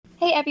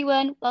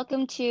everyone.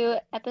 Welcome to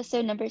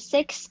episode number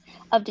 6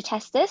 of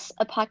Detest This,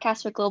 a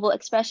podcast for global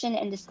expression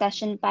and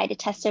discussion by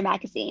Detester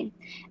Magazine,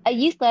 a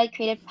youth-led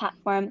creative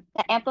platform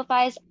that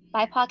amplifies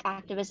BIPOC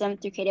activism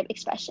through creative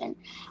expression.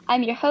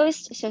 I'm your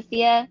host,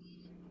 Sophia.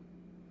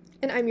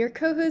 And I'm your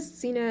co-host,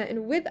 Zena,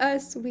 and with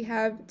us we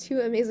have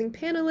two amazing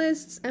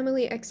panelists,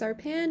 Emily X.R.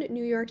 Pan,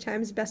 New York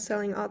Times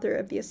bestselling author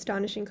of The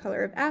Astonishing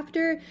Color of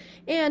After,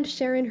 and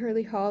Sharon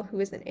Hurley Hall, who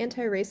is an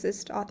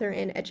anti-racist author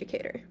and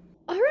educator.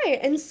 All right,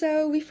 and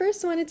so we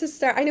first wanted to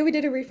start, I know we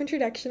did a brief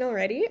introduction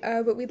already,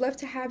 but we'd love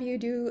to have you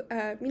do,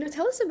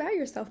 tell us about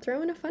yourself,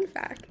 throw in a fun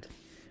fact.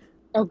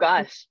 Oh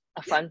gosh,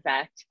 a fun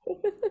fact.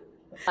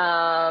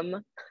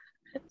 Sharon,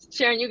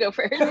 you go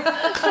first.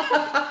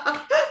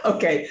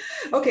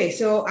 Okay,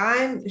 so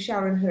I'm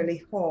Sharon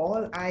Hurley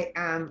Hall. I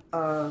am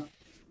a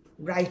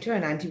writer,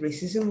 an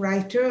anti-racism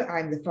writer.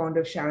 I'm the founder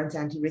of Sharon's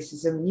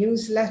Anti-Racism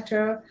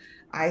newsletter.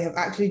 I have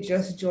actually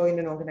just joined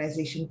an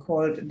organization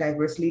called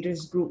Diverse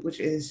Leaders Group,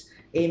 which is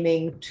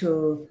aiming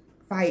to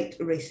fight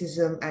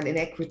racism and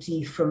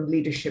inequity from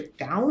leadership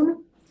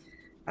down.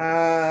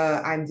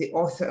 I'm the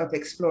author of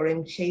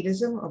Exploring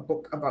Shadeism, a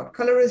book about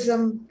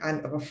colorism,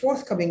 and of a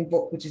forthcoming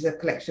book, which is a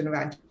collection of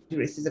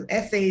anti-racism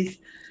essays.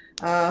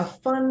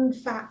 Fun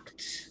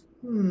fact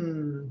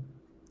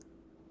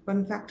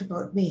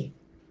about me.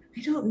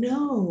 I don't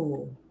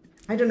know.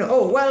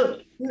 Oh, well,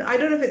 I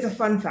don't know if it's a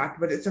fun fact,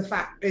 but it's a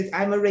fact.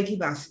 I'm a Reiki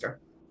master.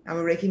 I'm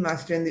a Reiki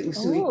master in the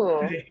Usui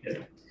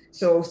tradition.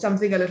 So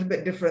something a little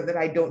bit different that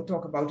I don't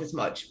talk about as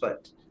much,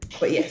 but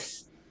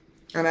yes.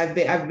 And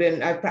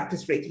I've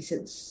practiced Reiki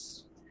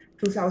since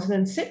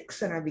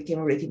 2006, and I became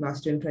a Reiki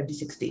master in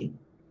 2016.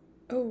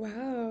 Oh,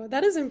 wow.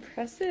 That is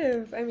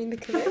impressive. I mean, the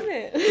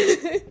commitment.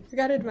 I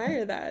gotta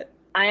admire that.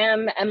 I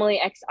am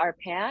Emily X.R.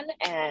 Pan,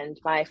 and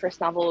my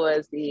first novel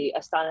was The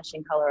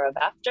Astonishing Color of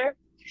After.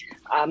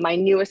 My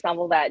newest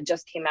novel that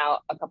just came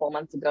out a couple of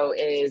months ago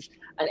is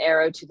An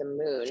Arrow to the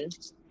Moon.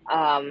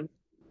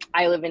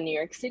 I live in New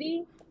York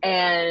City,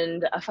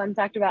 and a fun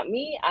fact about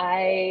me,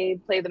 I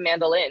play the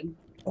mandolin.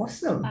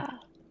 Awesome.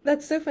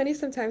 That's so funny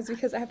sometimes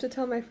because I have to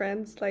tell my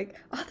friends, like,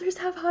 authors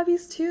have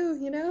hobbies too,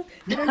 you know?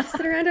 They don't just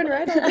sit around and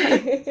write all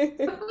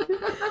day.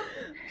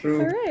 True.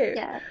 All right.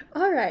 Yeah.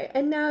 All right.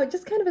 And now,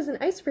 just kind of as an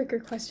icebreaker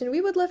question, we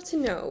would love to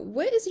know,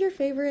 what is your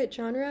favorite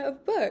genre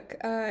of book?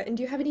 And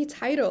do you have any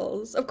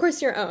titles? Of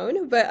course, your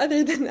own, but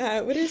other than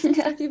that, what are some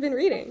stuff you've been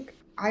reading?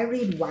 I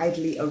read wide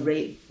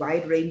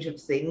range of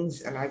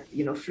things, and I've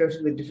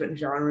flirted with different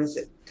genres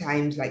at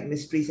times, like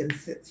mysteries and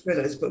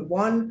thrillers. But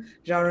one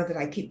genre that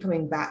I keep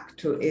coming back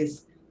to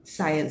is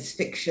science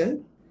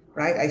fiction.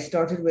 Right, I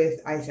started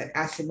with Isaac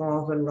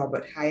Asimov and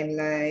Robert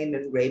Heinlein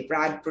and Ray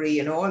Bradbury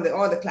and all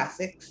the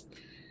classics.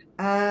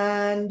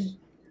 And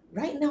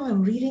right now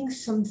I'm reading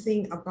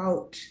something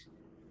about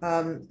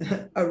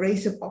a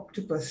race of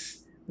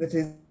octopus that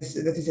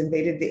is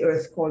invaded the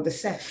earth called the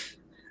Ceph.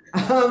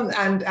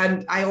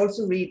 And I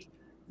also read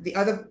the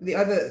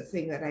other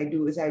thing that I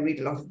do is I read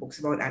a lot of books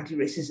about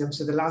anti-racism.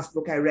 So the last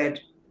book I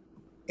read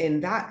in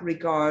that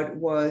regard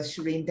was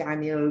Shireen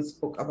Daniels'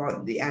 book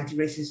about the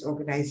anti-racist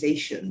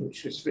organization,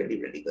 which was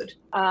really, really good.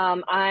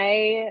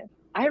 I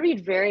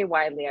read very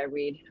widely. I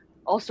read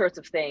all sorts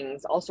of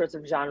things, all sorts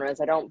of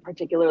genres. I don't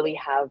particularly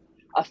have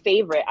a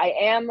favorite. I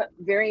am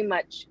very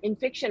much in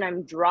fiction.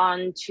 I'm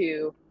drawn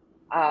to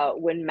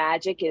when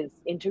magic is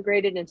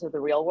integrated into the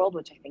real world,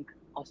 which I think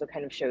also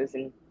kind of shows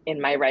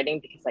in my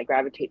writing because I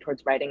gravitate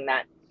towards writing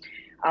that.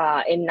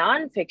 In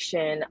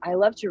nonfiction, I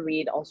love to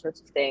read all sorts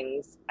of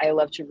things. I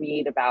love to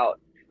read about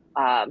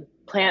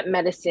plant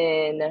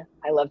medicine.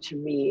 I love to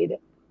read,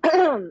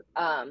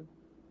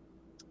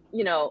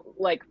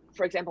 like,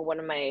 for example, one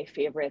of my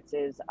favorites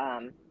is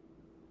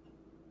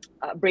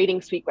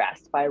Braiding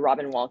Sweetgrass by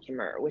Robin Wall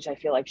Kimmerer, which I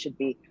feel like should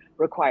be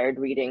required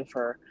reading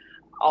for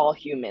all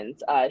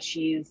humans.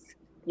 She's,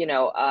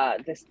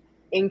 this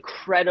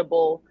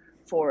incredible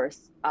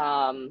force.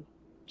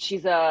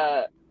 She's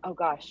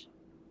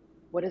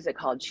what is it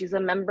called? She's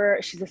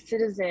a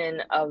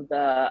citizen of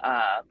the,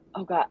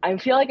 I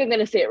feel like I'm going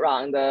to say it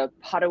wrong, the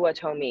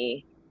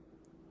Potawatomi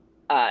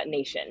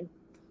nation.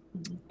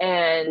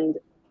 And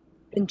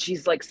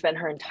she's like spent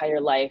her entire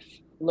life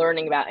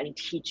learning about and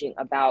teaching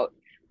about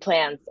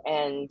plants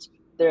and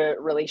the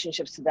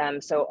relationships to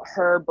them. So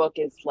her book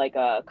is like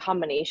a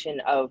combination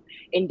of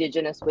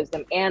indigenous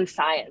wisdom and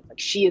science. Like,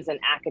 she is an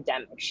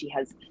academic. She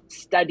has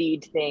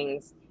studied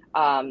things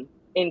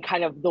in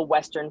kind of the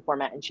Western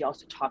format. And she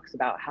also talks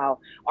about how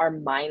our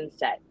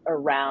mindset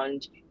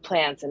around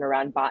plants and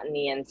around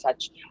botany and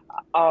such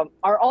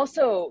are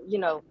also,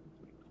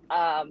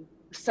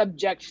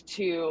 subject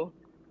to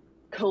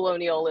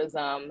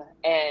colonialism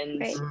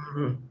and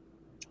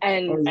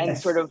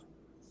sort of,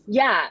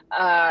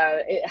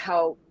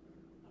 how,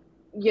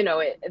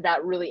 that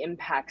really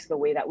impacts the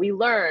way that we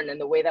learn and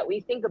the way that we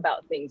think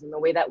about things and the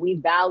way that we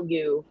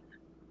value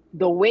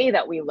the way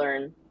that we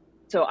learn.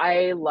 So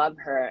I love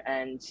her,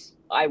 and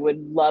I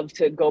would love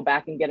to go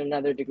back and get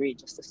another degree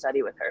just to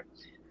study with her.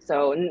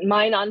 So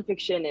my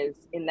nonfiction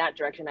is in that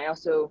direction. I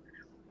also,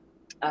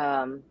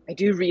 I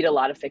do read a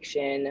lot of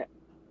fiction.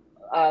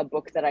 a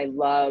book that I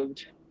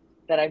loved,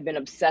 that I've been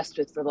obsessed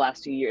with for the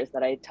last 2 years,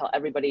 that I tell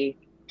everybody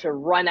to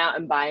run out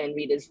and buy and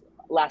read, is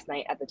Last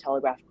Night at the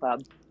Telegraph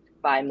Club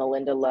by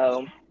Malinda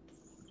Lo,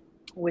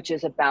 which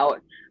is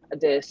about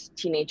this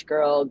teenage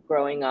girl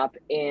growing up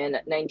in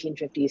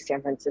 1950s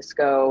San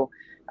Francisco.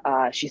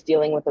 She's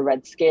dealing with the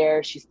Red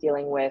Scare. She's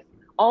dealing with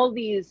all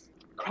these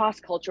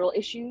cross-cultural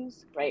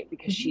issues, right?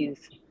 Because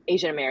she's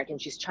Asian American,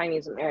 she's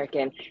Chinese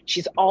American.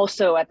 She's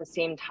also at the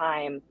same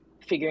time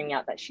figuring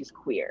out that she's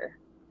queer.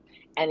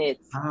 And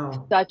it's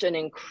such an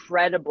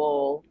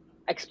incredible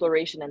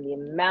exploration, and the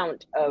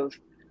amount of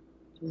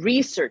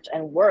research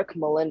and work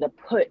Malinda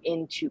put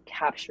into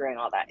capturing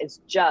all that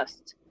is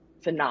just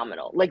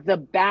phenomenal. Like, the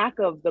back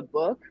of the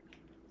book,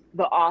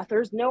 the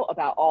author's note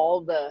about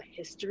all the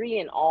history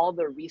and all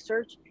the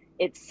research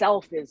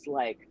itself is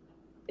like,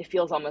 it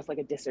feels almost like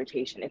a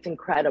dissertation. It's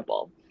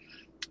incredible.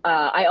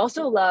 I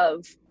also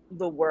love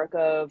the work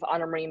of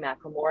Anna Marie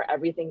McLemore,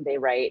 everything they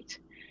write.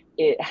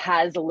 It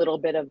has a little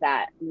bit of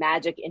that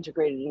magic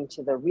integrated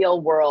into the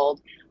real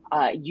world,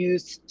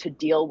 used to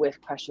deal with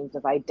questions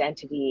of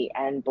identity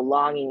and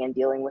belonging and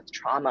dealing with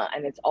trauma.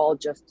 And it's all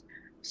just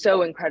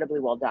so incredibly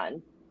well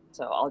done.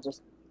 So I'll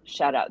just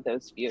shout out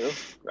those few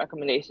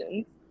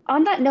recommendations.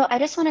 On that note, I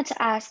just wanted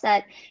to ask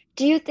that,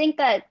 do you think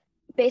that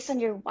based on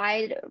your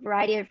wide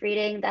variety of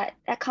reading that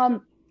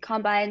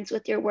combines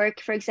with your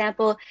work, for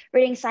example,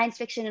 reading science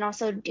fiction and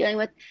also dealing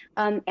with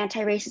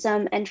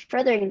anti-racism and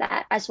furthering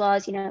that, as well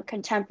as,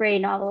 contemporary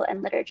novel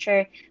and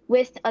literature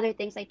with other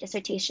things like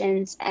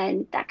dissertations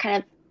and that kind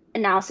of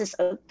analysis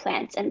of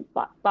plants and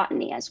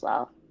botany as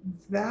well?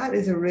 That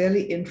is a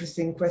really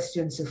interesting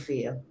question,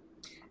 Sophia.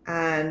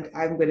 And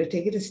I'm going to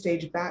take it a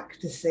stage back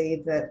to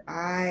say that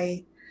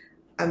I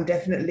am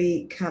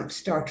definitely Camp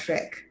Star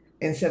Trek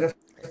instead of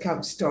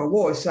Camp Star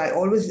Wars. So I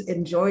always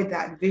enjoyed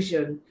that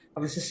vision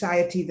of a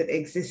society that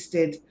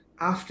existed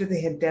after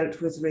they had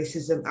dealt with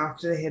racism,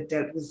 after they had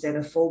dealt with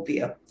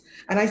xenophobia.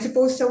 And I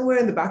suppose somewhere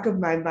in the back of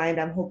my mind,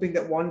 I'm hoping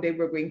that one day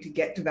we're going to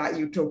get to that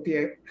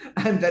utopia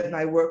and that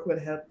my work will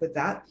help with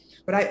that.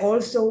 But I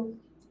also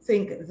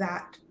think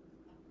that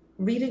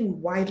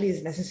reading widely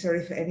is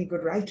necessary for any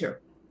good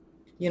writer,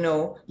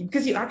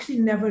 because you actually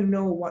never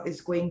know what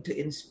is going to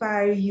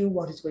inspire you,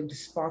 what is going to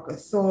spark a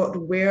thought,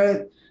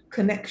 where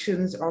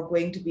connections are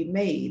going to be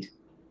made.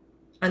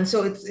 And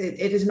so it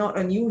is not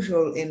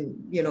unusual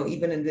in,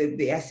 even in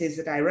the essays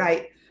that I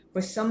write,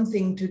 for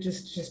something to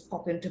just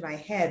pop into my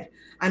head.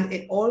 And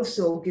it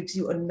also gives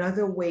you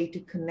another way to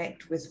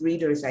connect with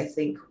readers, I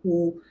think,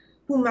 who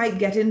might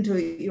get into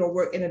your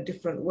work in a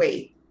different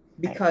way,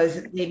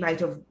 because they might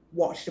have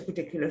watched a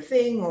particular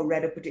thing or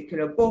read a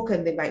particular book,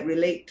 and they might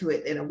relate to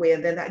it in a way,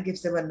 and then that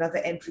gives them another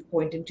entry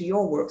point into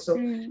your work. So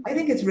I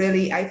think it's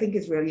really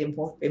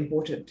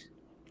important.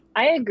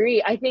 I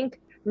agree. I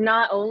think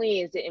not only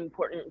is it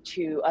important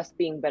to us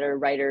being better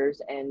writers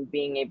and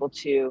being able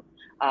to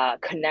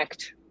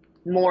connect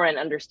more and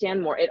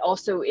understand more, it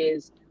also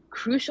is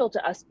crucial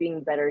to us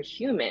being better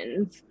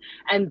humans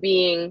and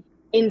being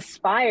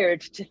inspired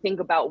to think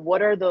about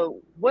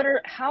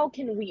how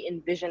can we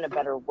envision a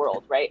better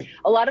world, right?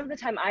 A lot of the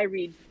time I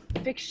read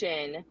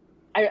fiction,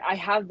 I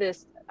have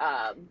this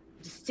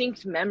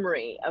distinct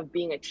memory of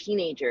being a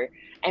teenager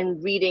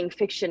and reading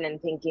fiction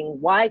and thinking,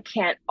 why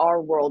can't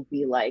our world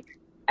be like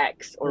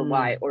X or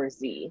Y or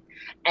Z?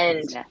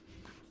 And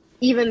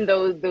even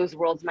though those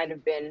worlds might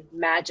have been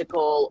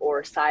magical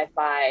or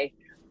sci-fi,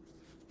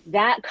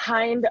 that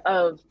kind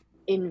of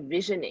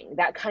envisioning,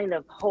 that kind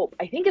of hope,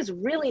 I think is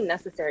really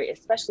necessary,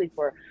 especially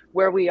for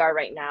where we are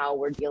right now.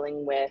 We're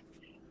dealing with,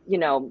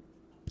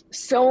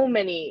 so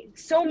many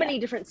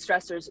different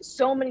stressors,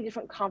 so many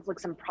different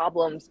conflicts and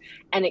problems,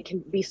 and it can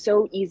be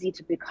so easy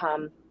to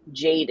become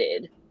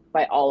jaded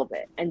by all of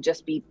it and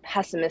just be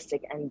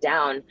pessimistic and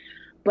down.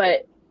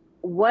 But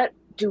what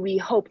do we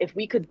hope, if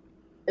we could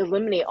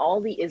eliminate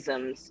all the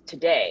isms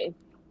today,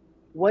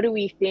 what do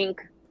we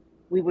think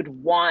we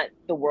would want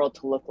the world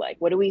to look like?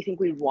 What do we think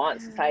we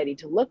want society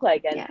to look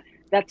like? And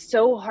that's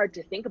so hard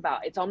to think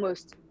about. It's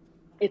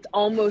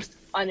almost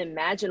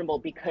unimaginable,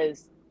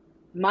 because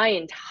my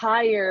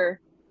entire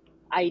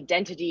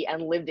identity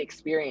and lived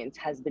experience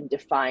has been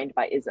defined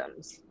by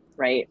isms,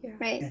 right? Yeah.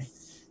 Right.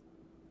 Yes.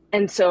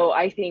 And so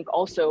I think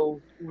also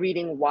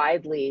reading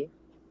widely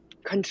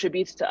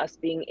contributes to us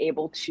being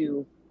able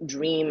to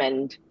dream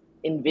and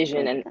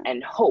envision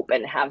and hope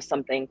and have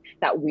something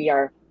that we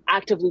are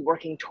actively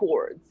working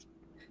towards.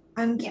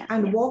 And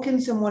walk in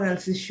someone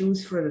else's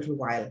shoes for a little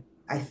while,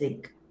 I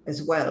think,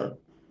 as well.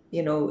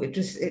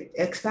 It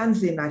expands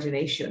the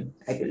imagination,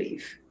 I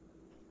believe.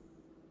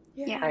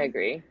 Yeah. I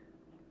agree.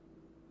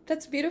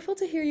 That's beautiful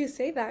to hear you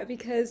say that,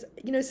 because,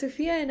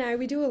 Sophia and I,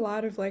 we do a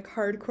lot of like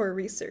hardcore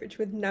research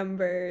with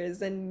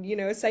numbers and,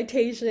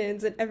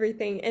 citations and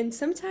everything. And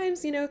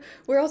sometimes,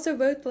 we're also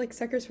both like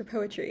suckers for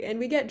poetry, and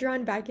we get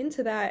drawn back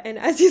into that. And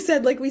as you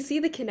said, like, we see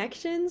the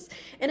connections,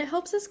 and it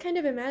helps us kind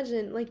of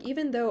imagine, like,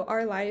 even though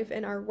our life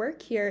and our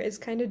work here is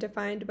kind of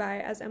defined by,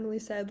 as Emily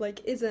said,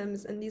 like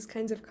isms and these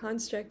kinds of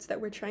constructs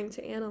that we're trying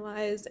to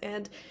analyze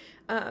and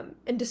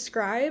and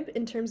describe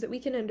in terms that we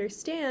can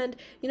understand,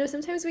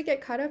 sometimes we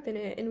get caught up in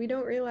it and we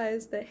don't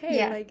realize that, hey,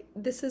 Yeah. like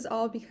this is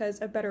all because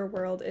a better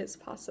world is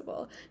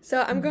possible.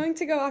 So I'm going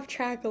to go off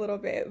track a little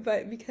bit,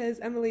 but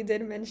because Emily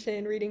did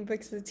mention reading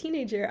books as a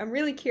teenager, I'm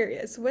really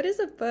curious. What is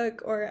a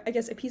book, or I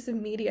guess a piece of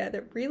media,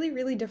 that really,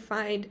 really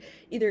defined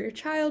either your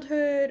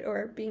childhood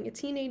or being a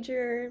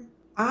teenager?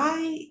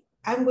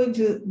 I'm going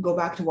to go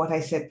back to what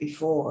I said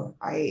before.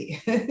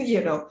 It's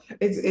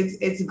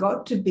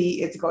got to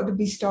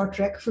be Star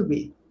Trek for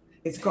me.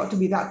 It's got to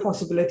be that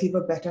possibility of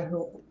a better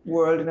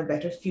world and a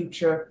better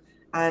future,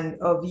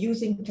 and of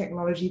using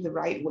technology the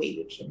right way,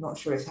 which I'm not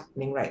sure is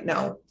happening right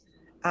now.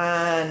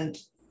 And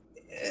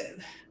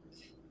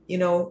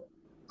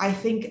I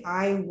think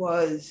I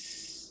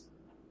wasn't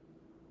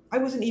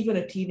even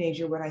a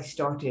teenager when I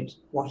started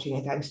watching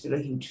it. I'm still a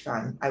huge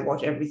fan. I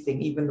watch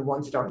everything, even the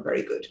ones that aren't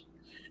very good.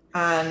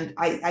 And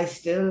I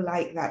still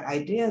like that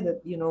idea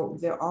that,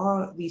 there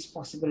are these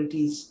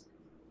possibilities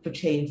for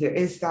change. There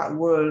is that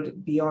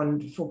world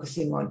beyond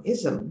focusing on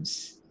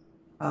isms.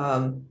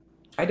 I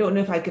don't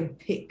know if I can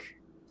pick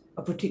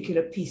a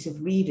particular piece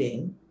of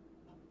reading,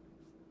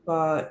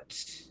 but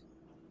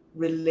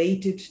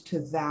related to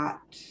that,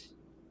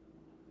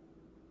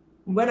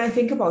 when I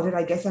think about it,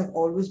 I guess I've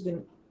always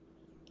been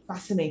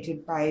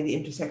fascinated by the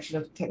intersection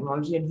of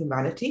technology and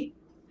humanity,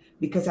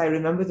 because I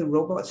remember the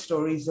robot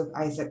stories of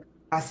Isaac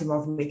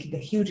Asimov making a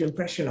huge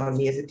impression on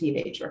me as a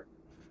teenager.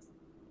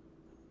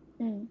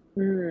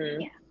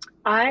 Yeah.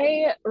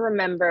 I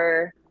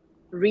remember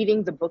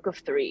reading The Book of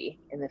Three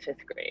in the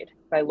 5th grade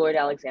by Lloyd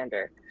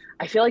Alexander.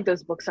 I feel like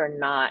those books are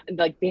not,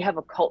 like, they have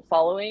a cult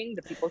following,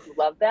 the people who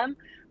love them,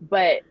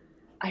 but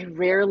I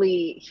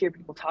rarely hear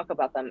people talk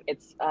about them.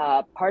 It's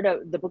part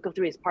of, The Book of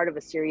Three is part of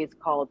a series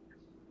called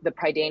The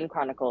Prydain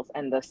Chronicles,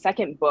 and the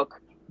second book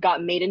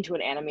got made into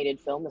an animated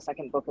film. The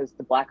second book is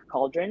The Black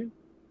Cauldron.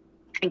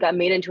 It got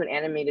made into an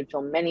animated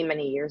film many,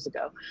 many years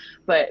ago.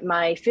 But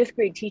my 5th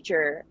grade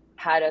teacher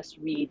had us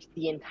read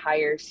the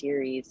entire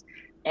series,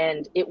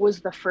 and it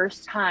was the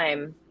first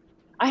time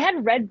I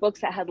had read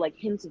books that had like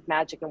hints of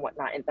magic and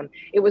whatnot in them.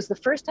 It was the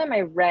first time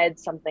I read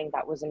something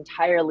that was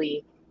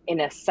entirely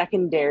in a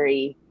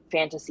secondary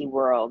fantasy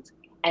world,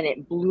 and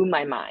it blew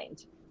my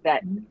mind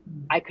that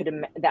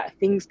that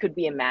things could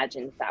be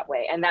imagined that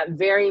way. And that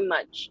very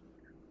much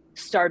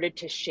started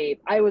to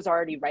shape, I was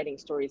already writing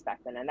stories back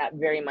then, and that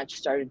very much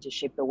started to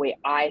shape the way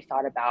I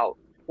thought about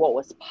what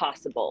was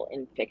possible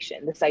in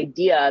fiction. This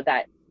idea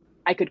that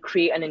I could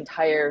create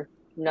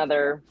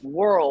another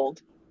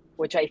world,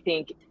 which I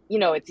think,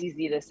 it's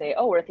easy to say,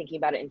 oh, we're thinking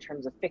about it in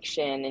terms of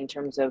fiction, in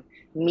terms of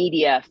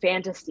media,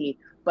 fantasy,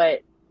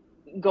 but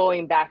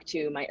going back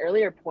to my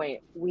earlier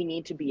point, we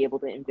need to be able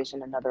to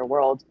envision another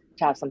world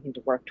to have something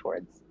to work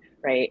towards,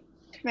 right?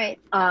 Right.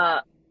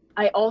 I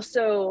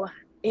also,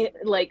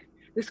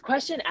 this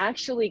question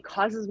actually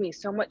causes me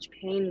so much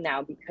pain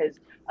now, because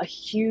a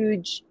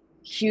huge,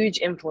 huge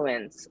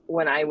influence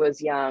when I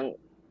was young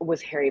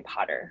was Harry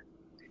Potter.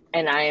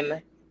 And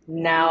I'm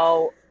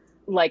now,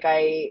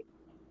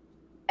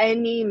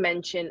 any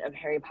mention of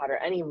Harry Potter,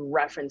 any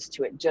reference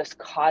to it just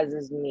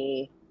causes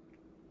me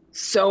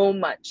so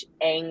much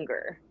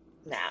anger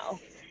now,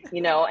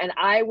 and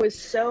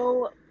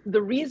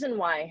the reason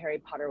why Harry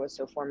Potter was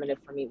so formative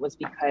for me was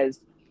because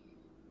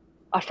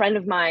a friend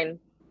of mine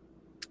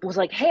was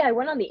like, hey, I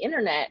went on the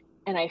internet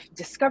and I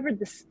discovered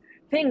this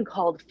thing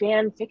called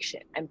fan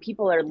fiction, and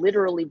people are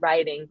literally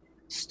writing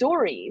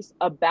stories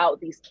about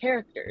these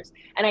characters.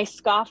 And I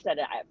scoffed at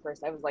it at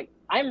first. I was like,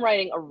 I'm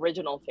writing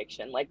original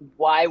fiction. Like,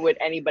 why would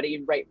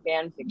anybody write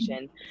fan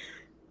fiction?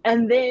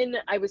 And then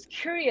I was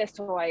curious,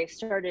 so I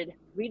started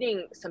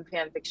reading some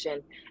fan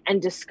fiction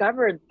and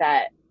discovered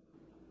that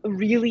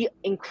really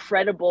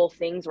incredible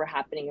things were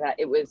happening, that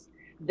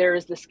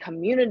there's this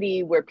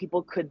community where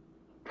people could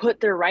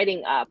put their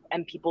writing up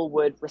and people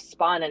would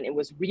respond, and it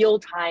was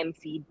real-time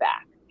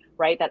feedback,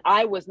 right, that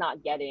I was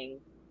not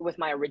getting with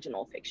my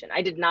original fiction.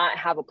 I did not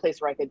have a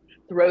place where I could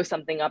throw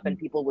something up and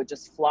people would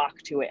just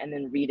flock to it and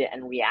then read it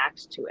and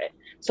react to it.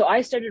 So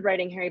I started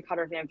writing Harry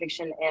Potter fan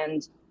fiction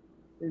and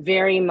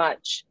very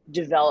much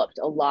developed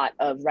a lot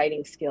of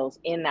writing skills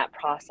in that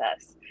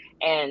process.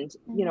 And,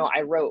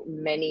 I wrote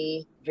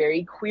many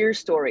very queer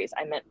stories.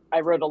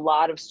 I wrote a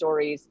lot of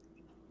stories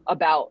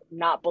about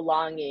not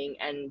belonging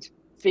and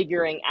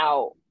figuring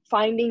out,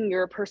 finding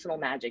your personal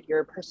magic,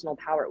 your personal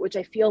power, which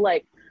I feel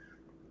like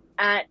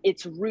at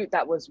its root,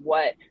 that was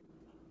what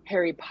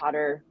Harry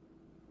Potter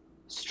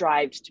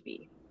strived to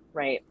be,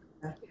 right?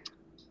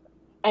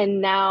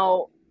 And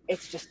now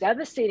it's just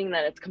devastating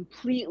that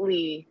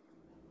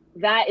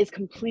that is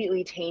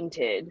completely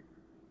tainted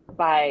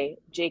by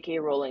J.K.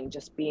 Rowling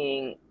just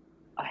being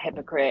a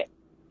hypocrite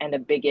and a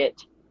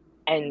bigot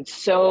and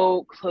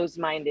so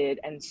close-minded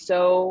and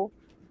so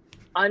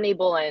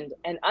unable and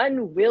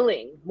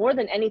unwilling, more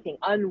than anything,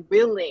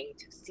 unwilling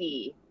to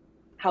see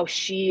how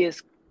she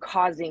is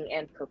causing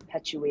and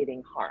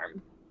perpetuating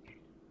harm.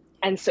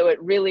 And so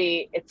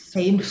it's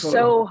painful.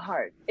 So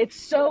hard. It's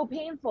so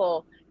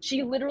painful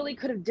she literally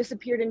could have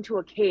disappeared into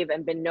a cave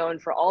and been known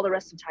for all the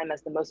rest of time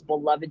as the most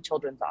beloved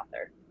children's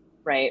author,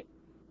 right?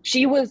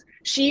 She was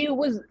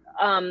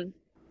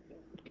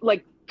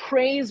like,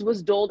 praise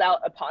was doled out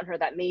upon her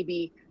that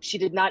maybe she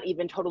did not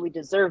even totally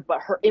deserve, but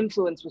her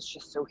influence was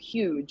just so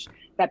huge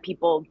that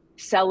people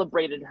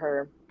celebrated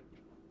her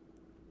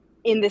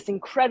in this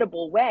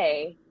incredible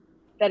way.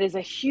 That is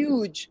a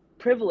huge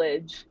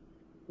privilege.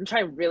 I'm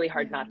trying really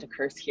hard not to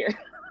curse here.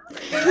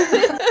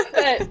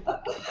 but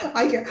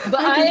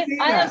I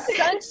have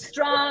such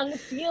strong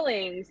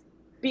feelings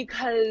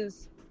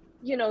because,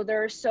 you know,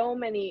 there are so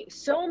many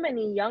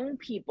young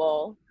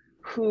people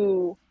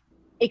who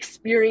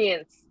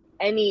experience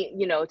any,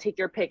 you know, take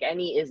your pick,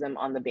 any ism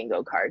on the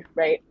bingo card,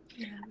 right?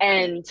 Yeah.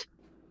 And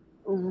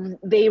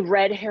they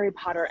read Harry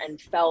Potter and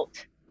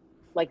felt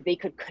like they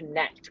could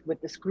connect with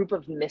this group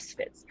of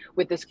misfits,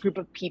 with this group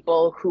of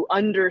people who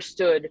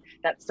understood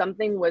that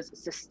something was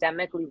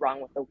systemically wrong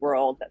with the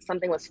world, that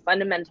something was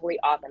fundamentally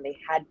off, and they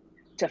had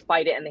to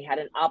fight it, and they had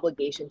an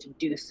obligation to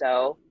do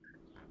so.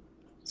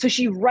 So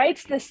she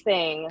writes this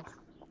thing,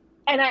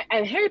 and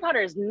Harry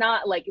Potter is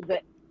not, like, the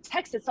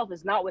text itself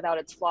is not without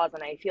its flaws,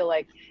 and I feel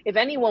like if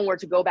anyone were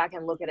to go back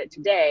and look at it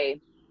today,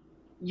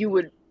 you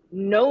would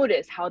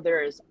notice how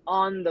there is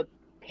on the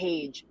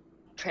page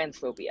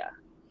transphobia,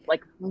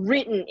 like,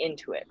 written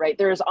into it, right?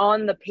 There are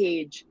on the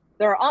page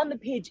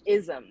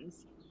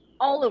isms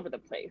all over the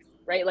place,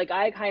 right? Like,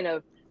 I kind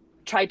of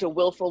tried to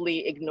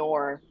willfully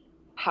ignore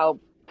how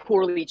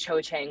poorly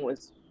Cho Chang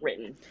was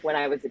written when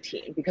I was a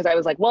teen, because I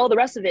was like, well, the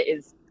rest of it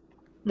is,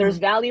 there's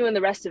value in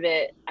the rest of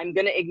it. I'm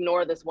going to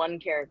ignore this one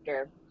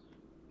character.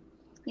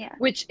 Yeah.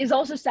 Which is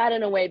also sad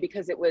in a way,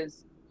 because it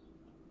was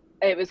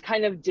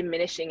kind of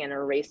diminishing and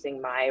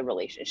erasing my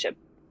relationship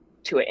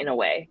to it in a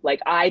way. Like,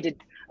 I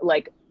did,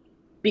 like,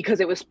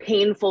 because it was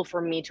painful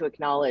for me to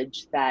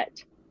acknowledge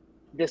that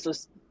this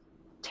was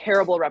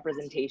terrible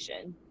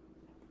representation.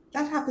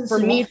 That happens so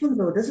often,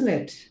 though, doesn't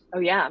it? Oh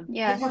yeah.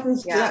 Yeah. That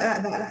happens.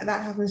 Yeah.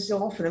 That happens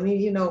so often. I mean,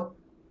 you know,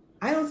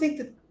 I don't think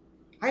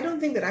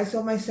that I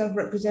saw myself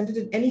represented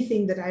in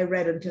anything that I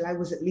read until I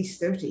was at least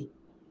 30.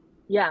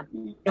 Yeah.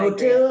 You know,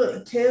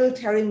 till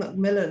Terry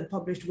McMillan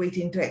published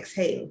Waiting to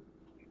Exhale,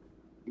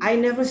 I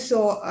never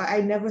saw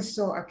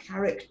a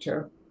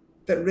character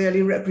that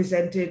really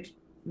represented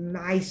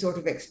my sort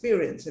of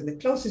experience. And the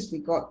closest we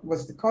got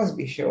was the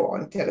Cosby Show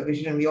on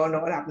television, and we all know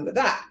what happened with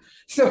that.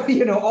 So,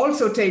 you know,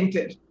 also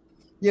tainted,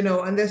 you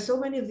know, and there's so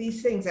many of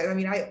these things. I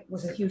mean, I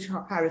was a huge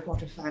Harry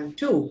Potter fan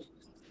too,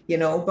 you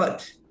know,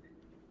 but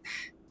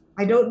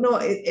I don't know,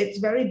 it's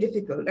very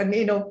difficult. And,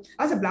 you know,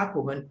 as a Black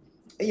woman,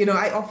 you know,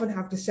 I often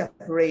have to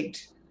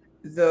separate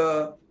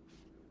the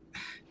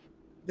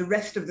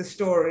rest of the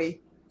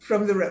story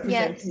from the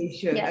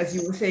representation, as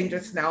you were saying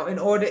just now, in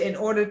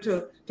order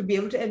to be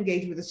able to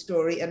engage with the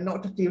story and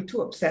not to feel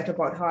too upset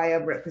about how I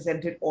am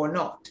represented or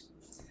not.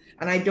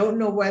 And I don't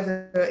know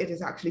whether it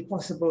is actually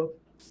possible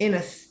in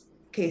a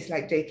case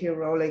like J.K.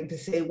 Rowling to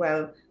say,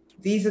 well,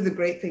 these are the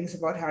great things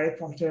about Harry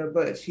Potter,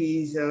 but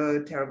she's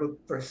a terrible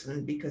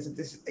person because of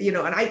this, you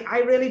know, and I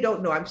really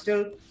don't know. I'm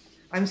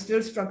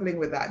still struggling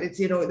with that. It's,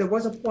 you know, there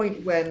was a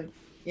point when,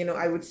 you know,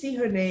 I would see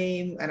her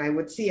name and I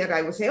would see it,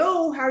 I would say,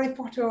 oh, Harry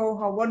Potter, oh,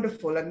 how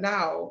wonderful. And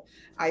now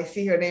I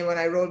see her name and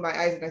I roll my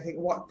eyes and I think,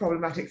 what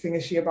problematic thing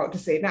is she about to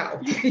say now?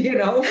 You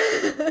know?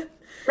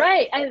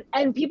 Right.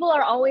 And people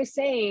are always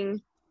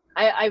saying,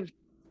 I've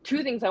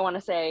two things I want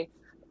to say.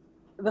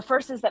 The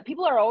first is that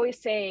people are always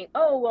saying,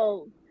 oh,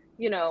 well,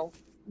 you know,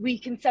 we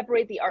can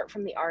separate the art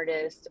from the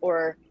artist,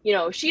 or, you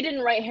know, she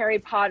didn't write Harry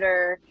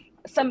Potter,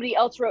 somebody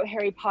else wrote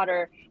Harry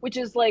Potter, which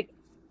is like,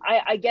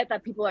 I get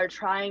that people are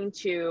trying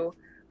to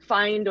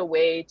find a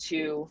way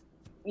to,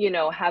 you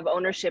know, have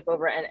ownership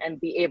over and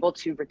be able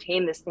to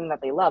retain this thing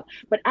that they love.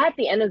 But at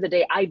the end of the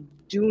day, I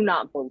do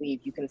not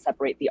believe you can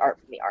separate the art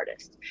from the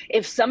artist.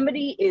 If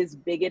somebody is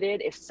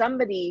bigoted, if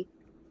somebody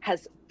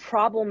has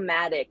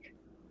problematic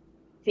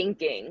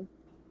thinking,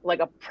 like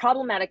a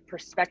problematic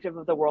perspective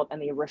of the world,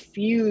 and they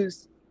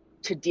refuse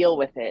to deal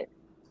with it,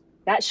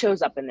 that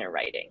shows up in their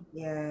writing.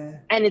 Yeah.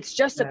 And it's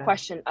just a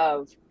question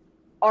of,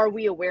 are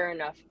we aware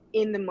enough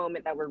in the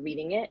moment that we're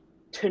reading it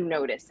to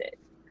notice it?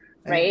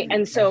 Right.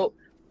 And so,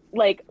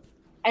 like,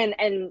 and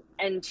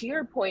to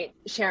your point,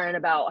 Sharon,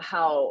 about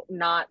how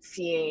not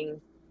seeing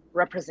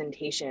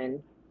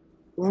representation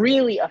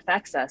really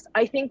affects us,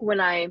 I think when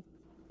I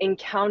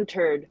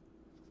encountered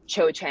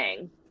Cho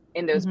Chang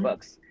in those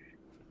books,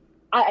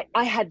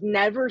 I had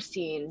never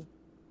seen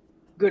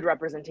good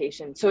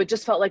representation. So it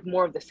just felt like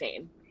more of the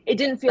same. It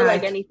didn't feel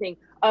like anything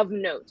of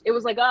note. It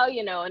was like, oh,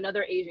 you know,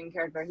 another Asian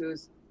character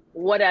who's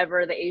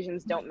whatever, the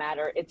Asians don't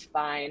matter, it's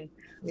fine.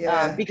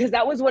 Yeah. Because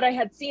that was what I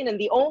had seen. And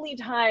the only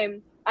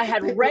time I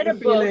had read a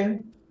book,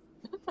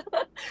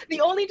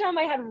 the only time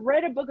I had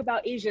read a book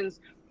about Asians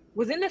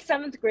was in the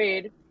 7th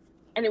grade,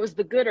 and it was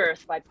The Good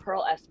Earth by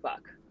Pearl S.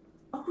 Buck.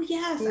 Oh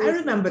yes, I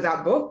remember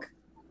that book.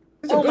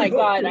 Oh my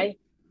God,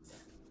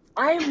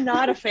 I am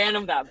not a fan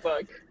of that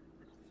book.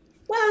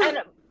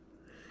 Well,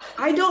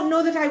 I don't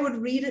know that I would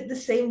read it the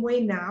same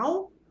way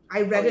now.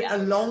 I read it a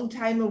long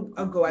time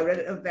ago. I read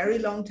it a very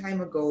long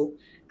time ago,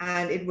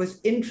 and it was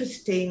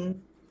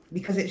interesting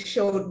because it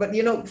showed, but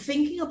you know,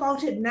 thinking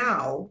about it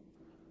now,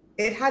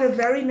 it had a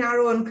very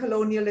narrow and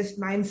colonialist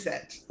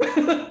mindset.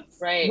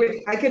 Right.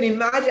 Which I can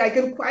imagine, I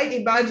can quite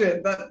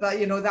imagine that,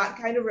 you know, that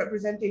kind of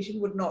representation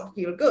would not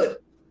feel good.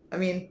 I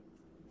mean,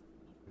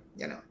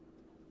 you know,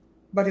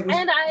 but it was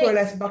more or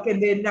less back in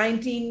the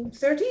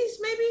 1930s,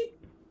 maybe?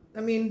 I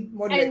mean,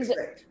 what do you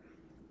expect?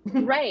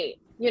 Right.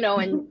 You know,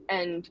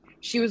 and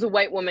she was a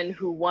white woman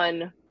who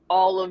won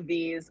all of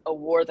these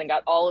awards and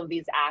got all of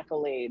these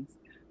accolades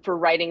for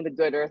writing The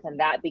Good Earth, and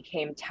that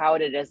became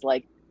touted as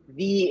like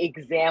the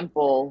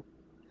example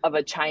of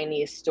a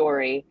Chinese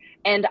story.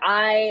 And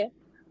I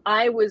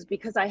was,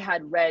 because I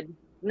had read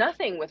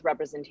nothing with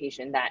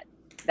representation that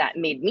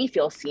made me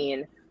feel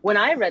seen, when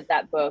I read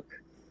that book,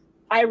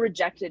 I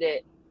rejected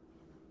it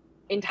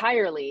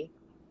entirely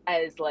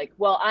as like,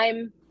 well,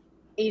 I'm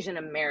Asian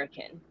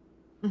American.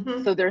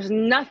 So there's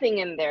nothing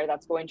in there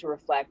that's going to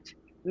reflect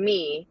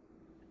me,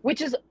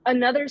 which is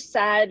another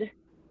sad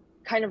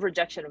kind of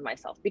rejection of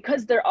myself,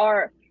 because there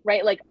are,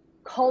 right, like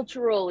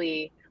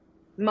culturally,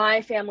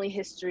 my family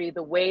history,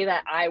 the way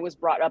that I was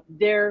brought up,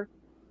 there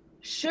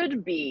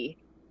should be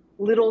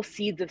little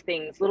seeds of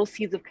things, little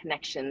seeds of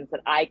connections that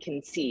I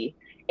can see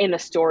in a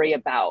story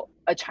about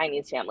a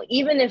Chinese family,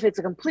 even if it's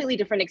a completely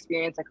different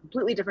experience, a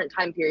completely different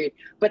time period.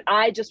 But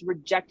I just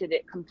rejected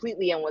it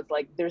completely and was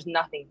like, there's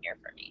nothing here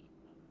for me.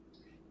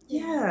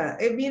 Yeah,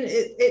 I mean,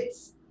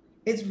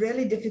 it's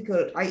really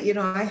difficult. I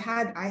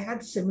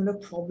had similar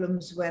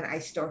problems when I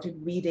started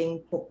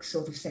reading books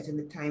sort of set in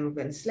the time of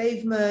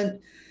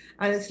enslavement.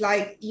 And it's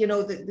like, you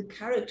know, the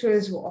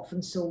characters were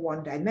often so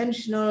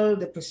one-dimensional.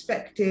 The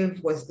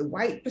perspective was the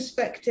white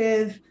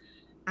perspective.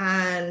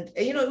 And,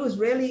 you know, it was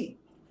really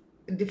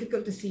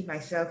difficult to see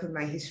myself and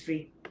my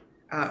history,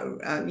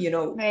 you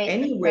know,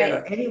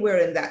 anywhere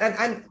in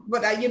that.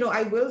 But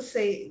I will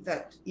say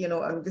that, you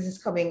know, and this is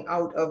coming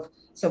out of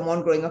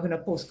someone growing up in a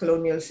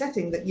post-colonial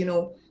setting, that, you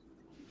know,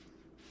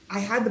 I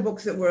had the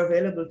books that were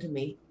available to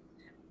me.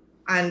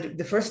 And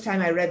the first time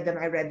I read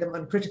them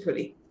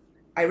uncritically.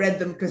 I read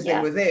them because they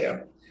were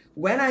there.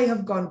 When I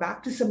have gone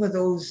back to some of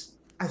those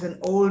as an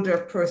older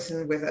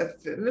person with a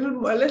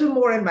little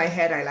more in my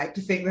head, I like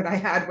to think, that I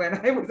had when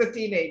I was a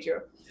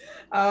teenager,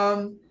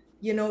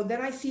 you know,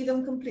 then I see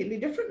them completely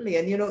differently.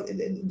 And, you know,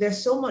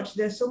 there's so much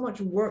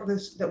work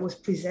that was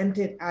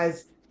presented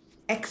as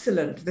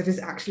excellent that is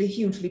actually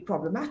hugely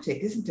problematic,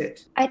 isn't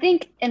it? I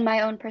think in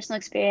my own personal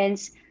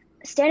experience,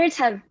 standards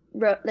have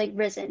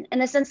risen in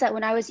the sense that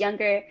when I was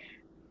younger,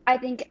 I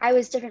think I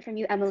was different from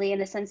you, Emily, in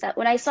the sense that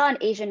when I saw an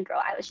Asian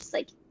girl, I was just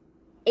like,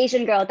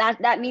 Asian girl,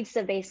 that meets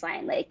the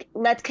baseline. Like,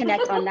 let's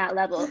connect on that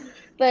level.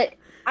 But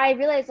I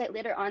realized that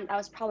later on that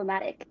was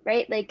problematic,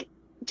 right? Like,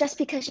 just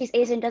because she's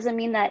Asian doesn't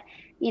mean that,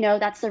 you know,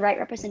 that's the right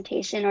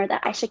representation or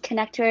that I should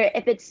connect to her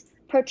if it's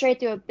portrayed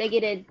through a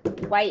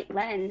bigoted white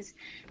lens.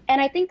 And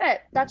I think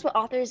that that's what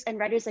authors and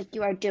writers like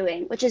you are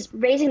doing, which is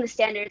raising the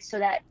standards so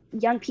that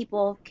young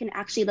people can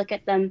actually look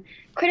at them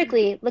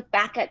critically, look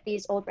back at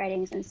these old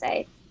writings and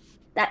say,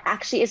 that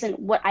actually isn't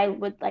what I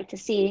would like to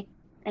see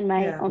in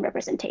my own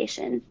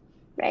representation,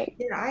 right?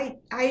 Yeah,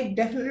 I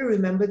definitely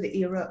remember the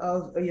era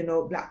of, you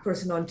know, Black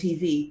person on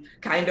TV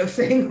kind of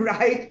thing,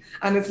 right?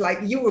 And it's like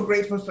you were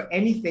grateful for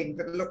anything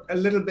that looked a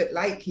little bit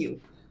like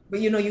you. But,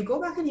 you know, you go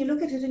back and you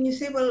look at it and you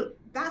say, well,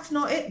 that's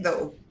not it,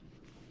 though.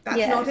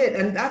 That's not it.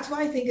 And that's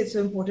why I think it's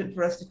so important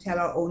for us to tell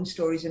our own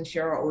stories and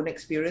share our own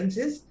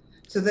experiences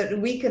so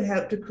that we can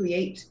help to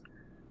create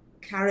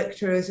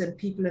characters and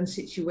people and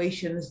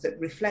situations that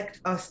reflect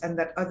us and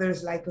that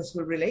others like us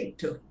will relate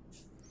to.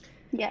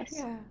 Yes.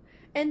 Yeah.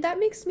 And that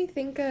makes me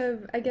think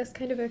of, I guess,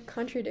 kind of a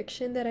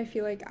contradiction that I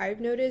feel like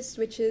I've noticed,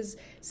 which is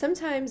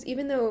sometimes,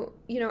 even though,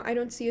 you know, I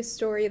don't see a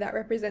story that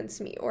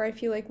represents me, or I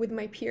feel like with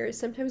my peers,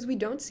 sometimes we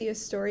don't see a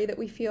story that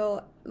we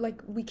feel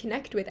like we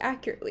connect with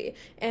accurately.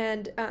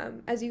 And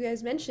as you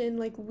guys mentioned,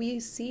 like, we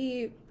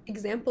see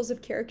examples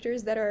of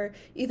characters that are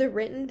either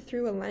written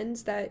through a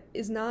lens that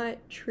is not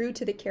true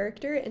to the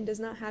character and does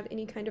not have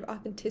any kind of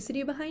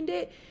authenticity behind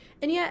it.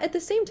 And yet, at the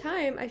same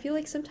time, I feel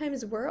like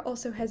sometimes we're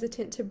also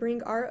hesitant to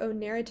bring our own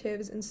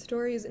narratives and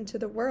stories into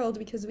the world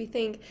because we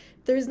think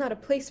there's not a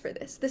place for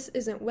this. This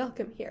isn't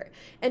welcome here.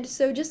 And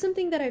so just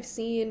something that I've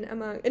seen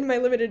in my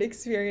limited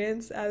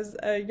experience as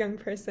a young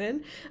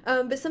person,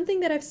 but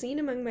something that I've seen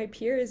among my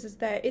peers is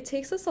that it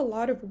takes us a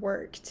lot of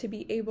work to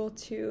be able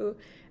to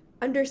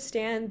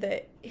understand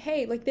that,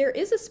 hey, like, there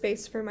is a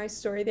space for my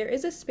story. There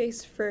is a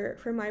space for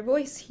my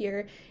voice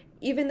here.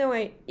 Even though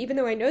I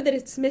know that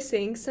it's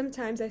missing,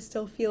 sometimes I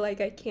still feel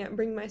like I can't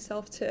bring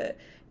myself to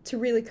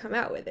really come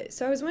out with it.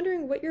 So I was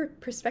wondering what your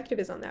perspective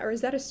is on that, or is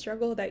that a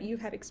struggle that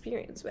you've had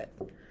experience with?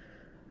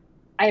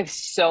 I have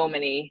so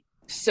many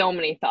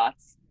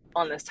thoughts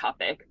on this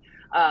topic.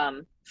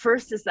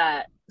 First is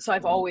that, so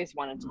I've always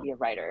wanted to be a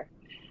writer.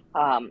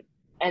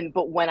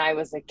 But when I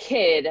was a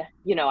kid,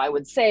 you know, I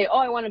would say, oh,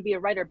 I want to be a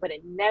writer, but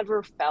it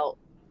never felt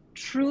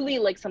truly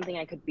like something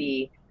I could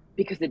be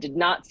because it did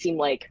not seem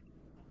like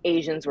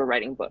Asians were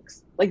writing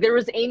books. Like there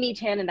was Amy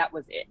Tan and that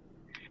was it.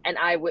 And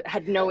I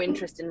had no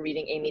interest in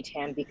reading Amy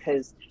Tan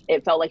because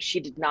it felt like she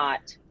did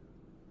not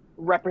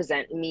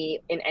represent me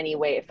in any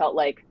way. It felt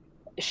like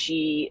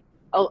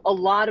a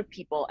lot of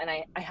people, and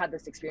I had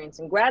this experience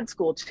in grad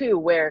school too,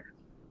 where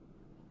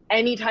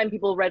anytime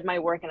people read my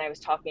work and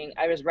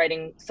I was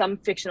writing some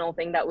fictional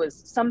thing that was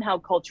somehow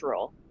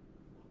cultural,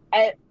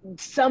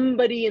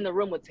 somebody in the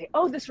room would say,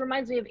 oh, this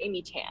reminds me of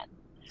Amy Tan.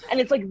 And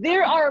it's like,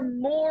 there are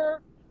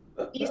more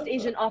East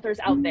Asian authors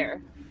out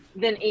there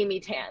than Amy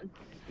Tan.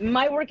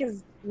 My work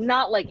is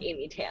not like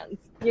Amy Tan's,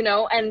 you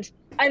know, and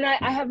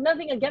I have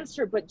nothing against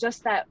her, but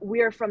just that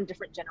we're from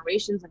different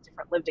generations and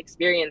different lived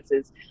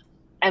experiences,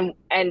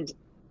 and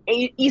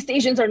East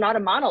Asians are not a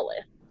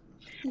monolith.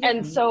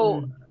 And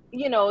so,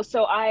 you know,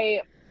 so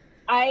I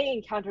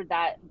encountered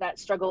that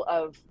struggle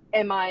of,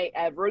 am I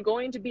ever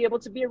going to be able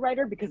to be a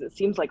writer? Because it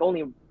seems like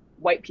only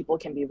white people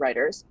can be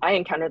writers. I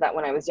encountered that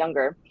when I was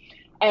younger.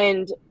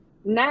 And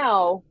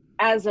now,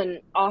 as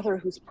an author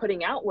who's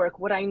putting out work,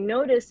 what I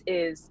notice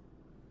is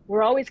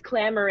we're always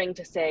clamoring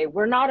to say,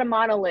 we're not a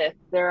monolith.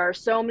 There are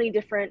so many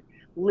different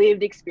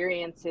lived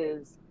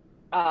experiences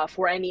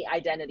for any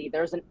identity.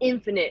 There's an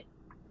infinite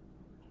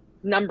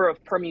number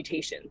of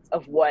permutations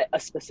of what a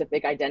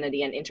specific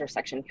identity and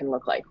intersection can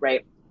look like,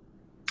 right?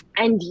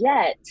 And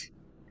yet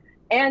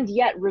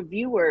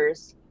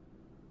reviewers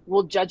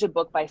will judge a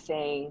book by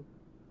saying,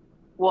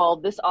 well,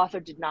 this author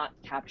did not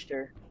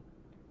capture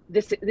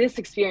this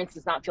experience,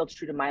 does not feel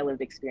true to my lived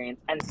experience,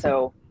 and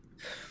so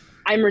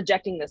I'm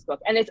rejecting this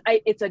book. And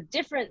it's a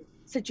different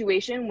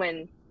situation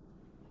when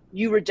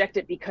you reject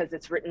it because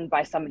it's written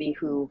by somebody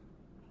who,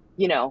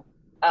 you know,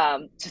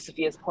 to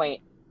Sophia's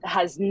point,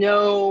 has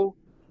no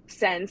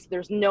sense,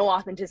 there's no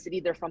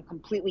authenticity, they're from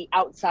completely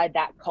outside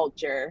that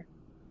culture,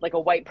 like a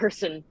white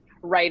person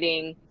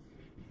writing,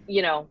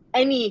 you know,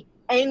 any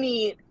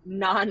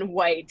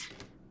non-white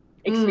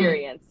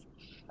experience.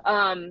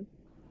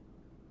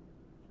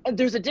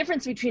 There's a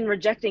difference between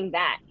rejecting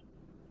that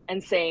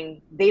and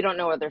saying they don't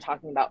know what they're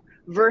talking about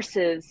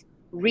versus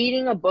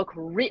reading a book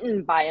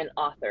written by an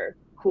author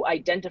who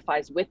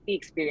identifies with the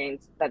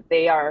experience that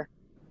they are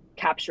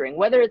capturing,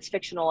 whether it's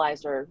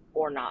fictionalized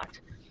or not,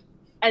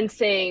 and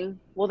saying,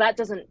 well, that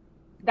doesn't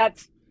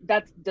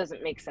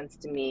make sense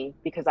to me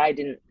because I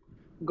didn't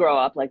grow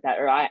up like that,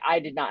 or I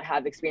did not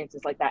have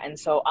experiences like that, and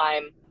so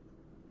I'm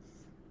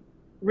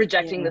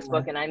rejecting this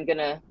book, and I'm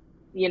gonna,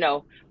 you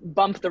know,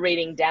 bump the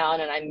rating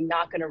down, and I'm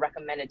not going to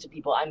recommend it to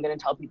people. I'm going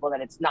to tell people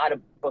that it's not a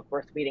book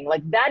worth reading.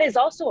 Like, that is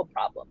also a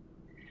problem,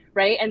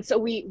 right? And so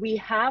we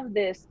have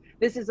this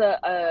is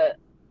a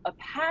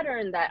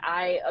pattern that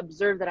I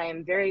observe, that I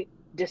am very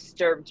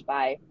disturbed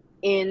by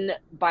in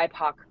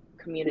BIPOC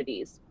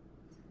communities,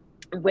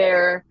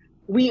 where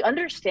we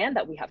understand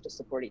that we have to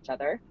support each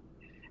other,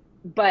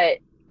 but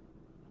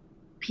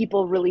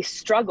people really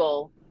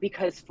struggle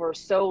because for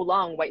so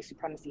long white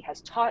supremacy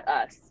has taught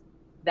us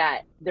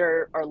that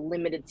there are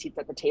limited seats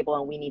at the table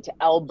and we need to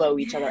elbow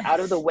each other out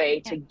of the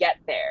way to get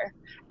there.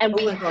 And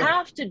we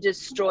have to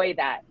destroy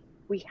that.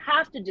 We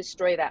have to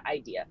destroy that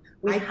idea.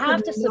 We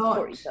have to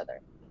support each other.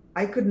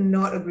 I could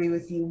not agree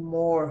with you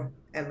more,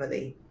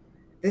 Emily.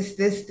 This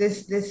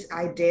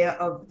idea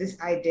of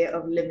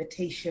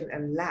limitation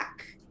and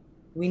lack.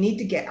 We need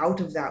to get out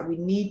of that. We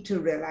need to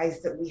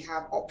realize that we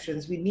have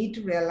options. We need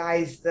to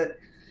realize that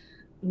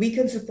we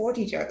can support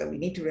each other. We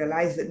need to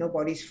realize that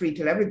nobody's free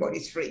till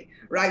everybody's free,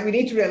 right? We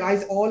need to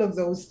realize all of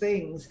those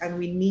things, and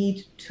we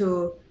need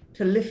to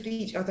lift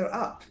each other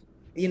up.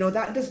 You know,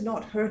 that does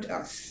not hurt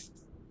us.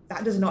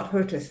 That does not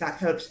hurt us. That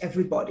helps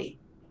everybody.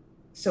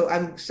 So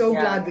I'm so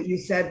glad that you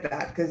said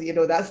that, because, you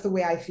know, that's the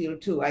way I feel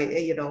too.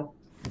 You know,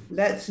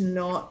 let's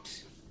not,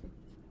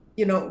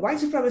 you know, white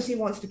supremacy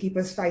wants to keep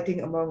us fighting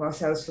among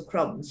ourselves for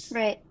crumbs.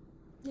 Right.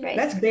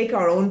 Let's bake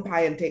our own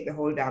pie and take the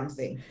whole damn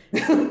thing.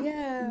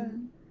 Yeah.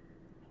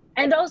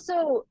 And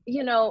also,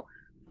 you know,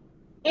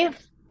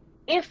 if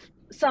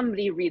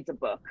somebody reads a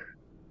book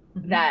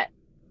that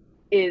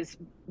is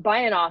by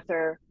an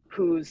author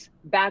whose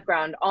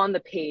background on the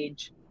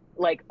page,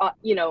 like,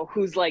 you know,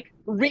 whose like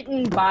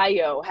written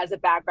bio has a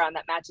background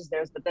that matches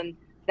theirs, but then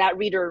that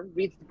reader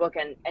reads the book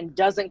and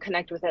doesn't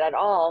connect with it at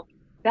all,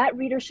 that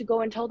reader should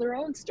go and tell their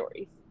own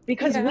stories,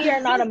 because we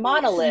are not a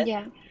monolith,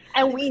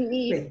 and we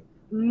need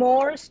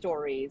more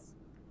stories.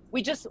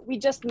 We just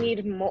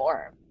need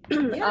more.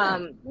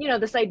 You know,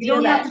 this idea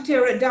we don't have to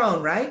tear it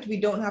down, right? We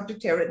don't have to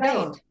tear it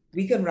down.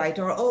 We can write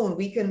our own.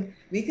 We can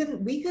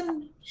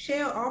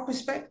share our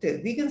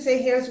perspective. We can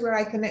say, here's where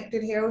I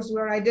connected, here's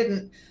where I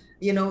didn't.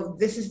 You know,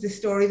 this is the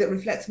story that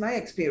reflects my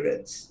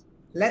experience.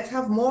 Let's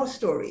have more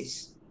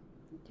stories.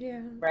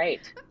 Yeah.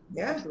 Right.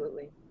 Yeah.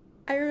 Absolutely.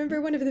 I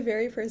remember one of the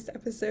very first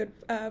episode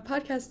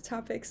podcast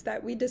topics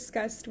that we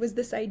discussed was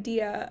this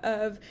idea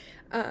of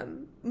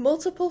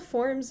multiple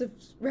forms of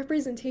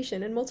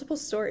representation and multiple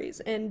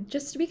stories. And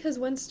just because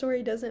one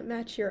story doesn't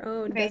match your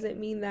own doesn't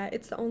mean that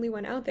it's the only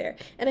one out there.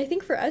 And I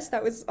think for us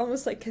that was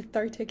almost like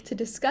cathartic to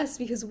discuss,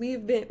 because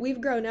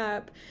we've grown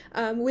up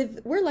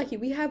we're lucky,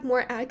 we have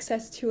more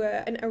access to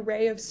an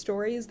array of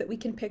stories that we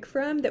can pick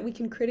from, that we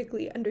can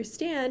critically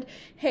understand.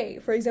 Hey,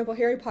 for example,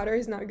 Harry Potter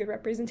is not a good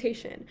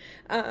representation.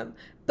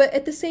 But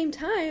at the same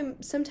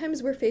time,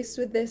 sometimes we're faced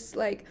with this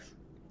like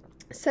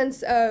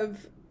sense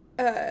of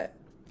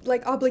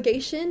like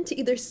obligation to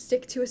either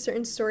stick to a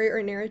certain story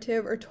or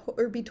narrative,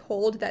 or be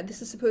told that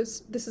this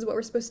is what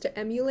we're supposed to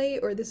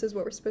emulate, or this is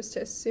what we're supposed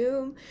to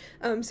assume.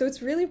 So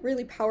it's really,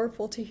 really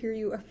powerful to hear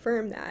you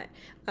affirm that,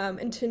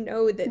 and to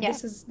know that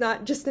this is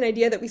not just an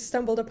idea that we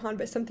stumbled upon,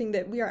 but something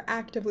that we are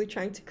actively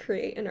trying to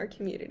create in our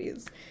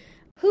communities.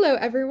 Hello,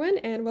 everyone,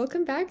 and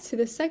welcome back to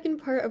the second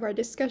part of our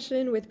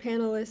discussion with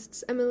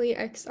panelists Emily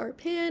X.R.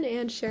 Pan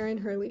and Sharon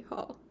Hurley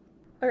Hall.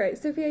 All right,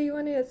 Sophia, you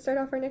want to start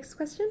off our next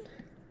question?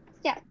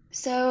 Yeah,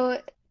 so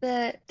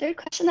the third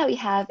question that we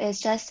have is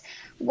just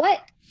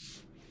what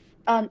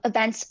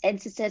events,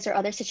 instances, or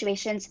other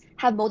situations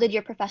have molded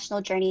your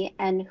professional journey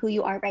and who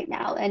you are right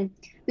now? And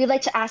we'd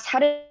like to ask, how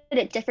did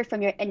it differ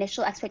from your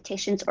initial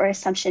expectations or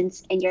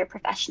assumptions in your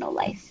professional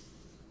life?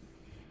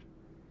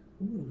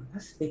 Ooh,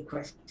 that's a big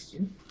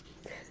question.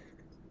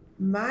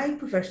 My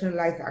professional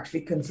life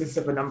actually consists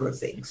of a number of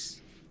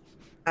things.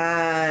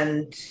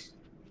 And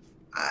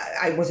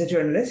I was a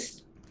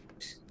journalist.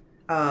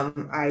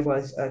 I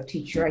was a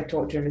teacher. I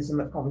taught journalism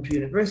at Coventry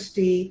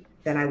University.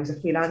 Then I was a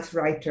freelance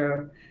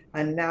writer.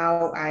 And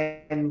now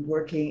I am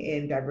working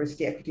in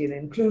diversity, equity, and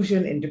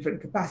inclusion in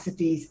different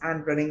capacities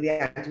and running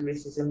the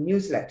anti-racism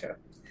newsletter.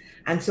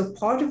 And so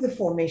part of the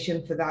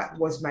formation for that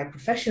was my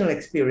professional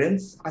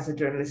experience as a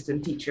journalist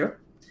and teacher.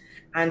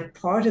 And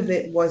part of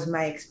it was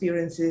my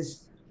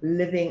experiences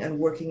living and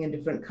working in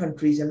different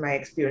countries and my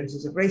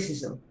experiences of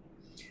racism.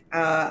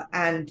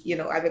 And,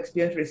 I've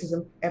experienced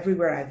racism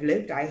everywhere I've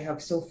lived. I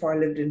have so far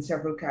lived in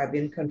several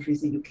Caribbean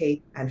countries, the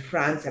UK and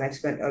France, and I've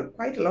spent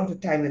quite a lot of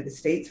time in the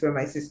States where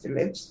my sister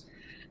lives.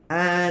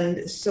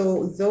 And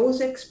so those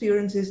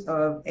experiences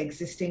of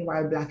existing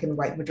while Black and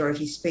white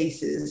majority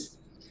spaces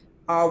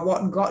are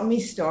what got me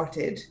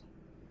started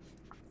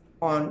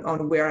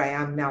on where I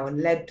am now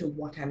and led to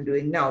what I'm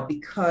doing now.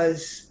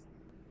 Because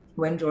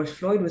when George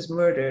Floyd was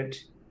murdered,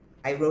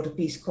 I wrote a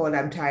piece called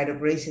I'm Tired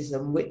of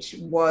Racism, which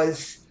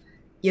was,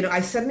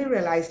 I suddenly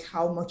realized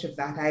how much of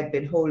that I had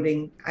been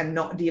holding and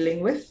not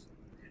dealing with.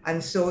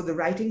 And so the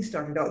writing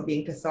started out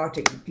being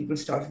cathartic, and people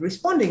started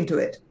responding to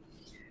it.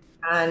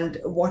 And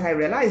what I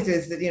realized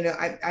is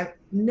that, I'm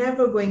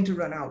never going to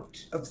run out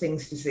of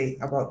things to say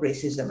about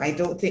racism. I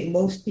don't think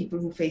most people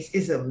who face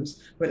isms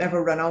will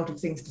ever run out of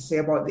things to say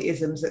about the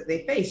isms that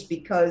they face,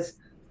 because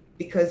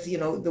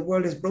the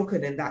world is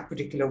broken in that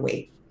particular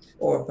way.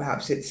 Or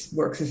perhaps it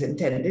works as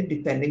intended,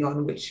 depending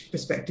on which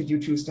perspective you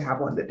choose to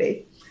have on the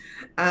day.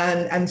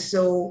 And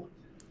so,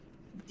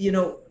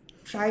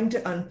 trying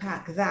to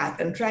unpack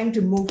that and trying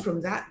to move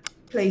from that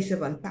place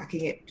of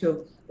unpacking it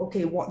to,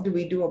 okay, what do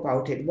we do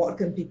about it? What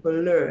can people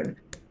learn?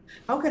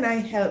 How can I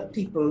help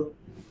people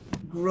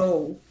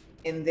grow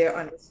in their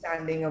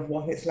understanding of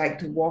what it's like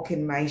to walk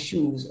in my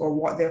shoes, or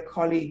what their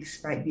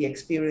colleagues might be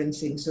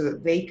experiencing, so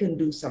that they can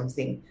do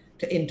something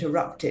to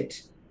interrupt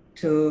it,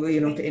 to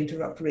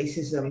interrupt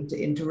racism,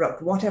 to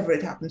interrupt whatever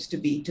it happens to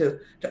be, to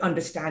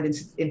understand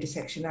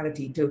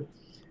intersectionality, to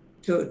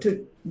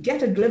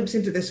get a glimpse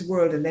into this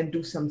world and then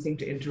do something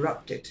to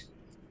interrupt it.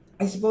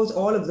 I suppose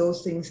all of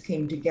those things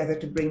came together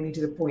to bring me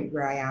to the point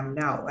where I am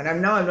now. And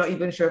I'm not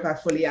even sure if I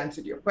fully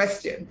answered your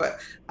question, but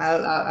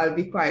I'll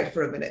be quiet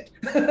for a minute.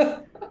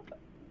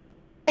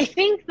 I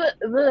think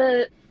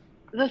the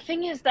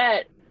thing is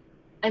that,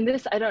 and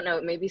this, I don't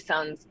know, maybe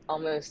sounds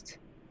almost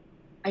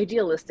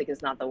idealistic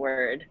is not the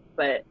word,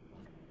 but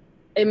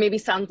it maybe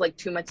sounds like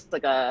too much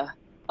like a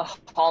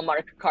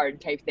Hallmark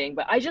card type thing,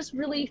 but I just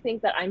really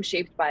think that I'm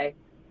shaped by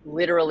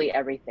literally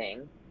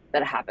everything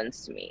that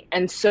happens to me.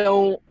 And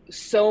so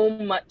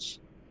much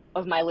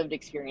of my lived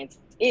experience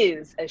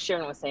is, as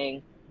Sharon was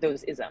saying,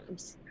 those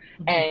isms.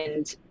 Mm-hmm.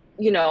 And,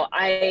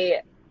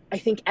 I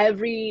think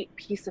every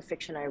piece of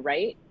fiction I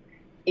write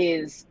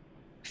is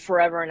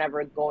forever and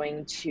ever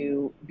going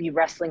to be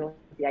wrestling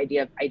with the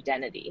idea of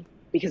identity,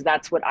 because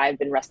that's what I've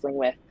been wrestling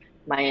with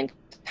my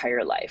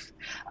entire life.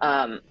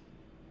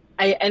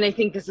 I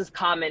think this is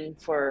common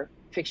for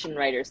fiction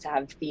writers to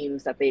have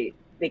themes that they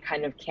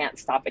kind of can't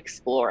stop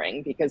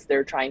exploring because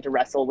they're trying to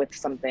wrestle with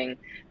something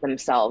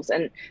themselves.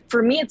 And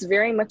for me, it's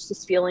very much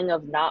this feeling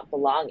of not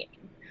belonging,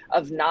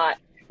 of not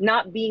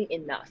being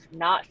enough,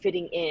 not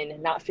fitting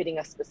in, not fitting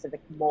a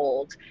specific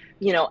mold.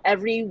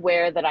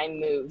 Everywhere that I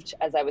moved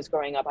as I was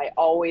growing up, I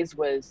always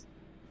was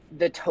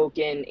the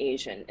token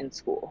Asian in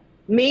school.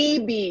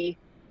 Maybe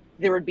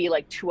there would be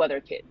like 2 other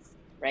kids,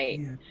 right?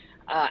 Yeah.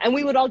 And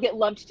we would all get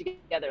lumped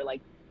together,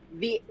 like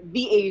the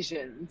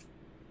Asians.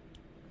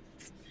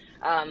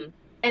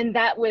 And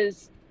that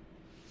was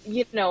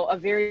a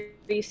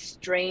very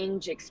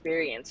strange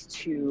experience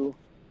to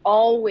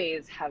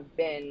always have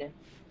been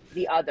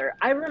the other.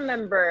 I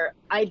remember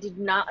I did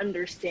not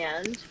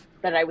understand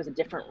that I was a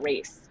different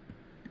race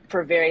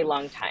for a very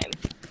long time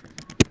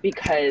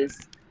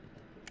because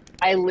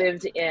I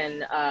lived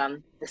in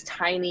this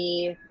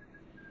tiny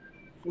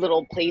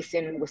little place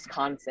in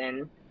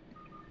Wisconsin.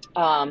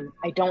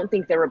 I don't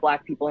think there were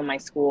Black people in my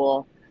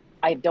school.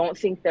 I don't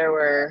think there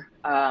were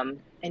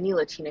any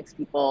Latinx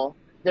people.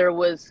 There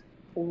was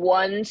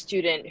one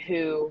student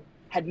who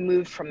had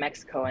moved from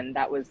Mexico, and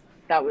that was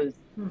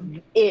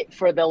it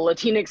for the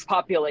Latinx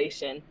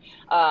population.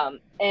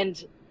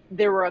 And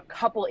there were a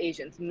couple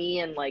Asians, me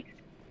and like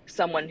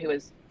someone who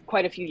was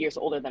quite a few years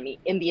older than me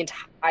in the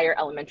entire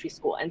elementary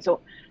school. And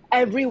so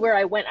everywhere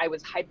I went, I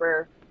was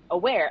hyper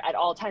aware at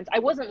all times. I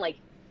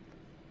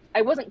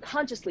wasn't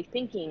consciously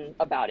thinking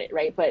about it,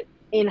 right? But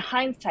in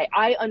hindsight,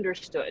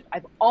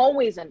 I've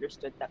always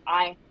understood that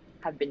I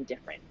have been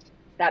different,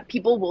 that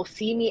people will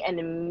see me and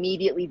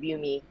immediately view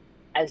me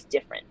as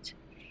different.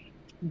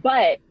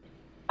 But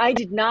I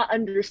did not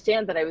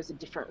understand that I was a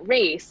different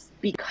race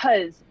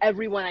because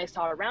everyone I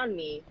saw around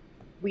me,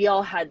 we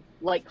all had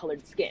light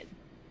colored skin,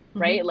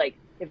 right? Mm-hmm. Like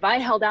if I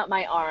held out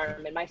my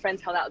arm and my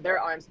friends held out their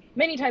arms,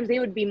 many times they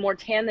would be more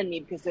tan than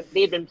me because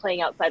they'd been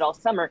playing outside all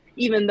summer,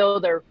 even though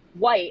they're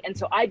white. And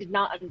so I did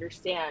not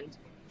understand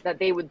that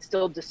they would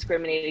still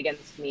discriminate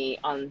against me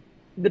on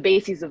the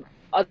basis of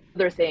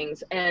other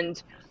things.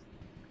 And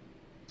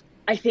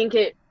I think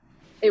it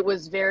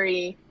was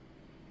very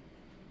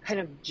kind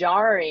of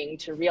jarring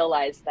to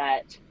realize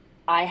that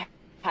I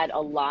had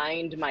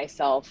aligned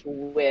myself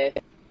with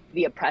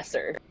the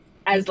oppressor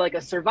as like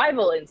a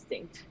survival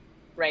instinct,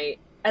 right?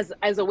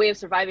 As a way of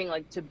surviving,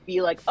 like to be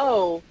like,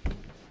 oh,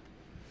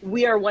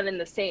 we are one and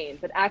the same,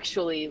 but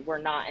actually we're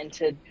not. And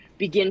to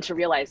begin to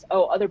realize,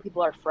 oh, other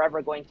people are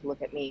forever going to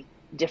look at me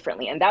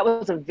differently. And that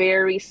was a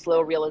very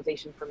slow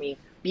realization for me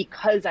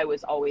because I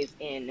was always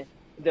in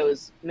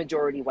those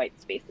majority white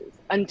spaces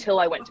until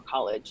I went to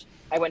college.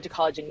 I went to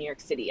college in New York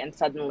City, and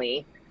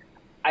suddenly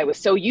I was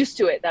so used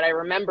to it that I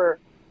remember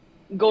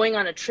going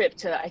on a trip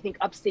to, I think,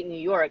 upstate New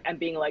York and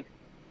being like,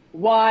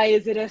 why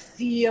is it a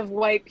sea of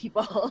white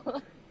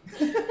people?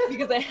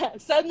 Because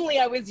suddenly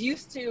I was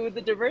used to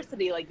the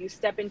diversity. Like you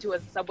step into a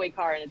subway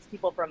car and it's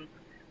people from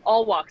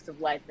all walks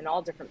of life and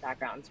all different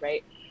backgrounds,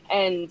 right?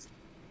 And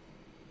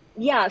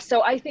yeah,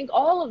 so I think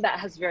all of that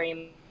has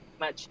very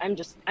much, I'm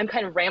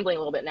kind of rambling a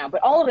little bit now,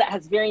 but all of that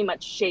has very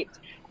much shaped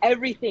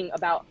everything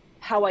about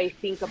how I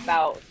think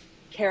about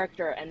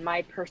character and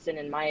my person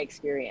and my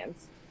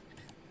experience.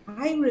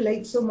 I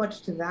relate so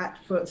much to that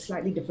for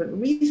slightly different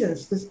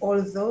reasons, because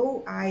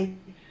although I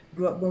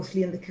grew up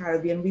mostly in the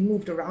Caribbean, we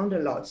moved around a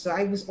lot. So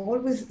I was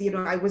always,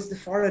 I was the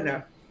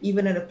foreigner,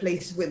 even in a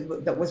place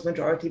that was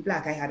majority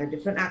Black. I had a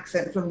different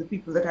accent from the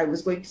people that I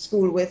was going to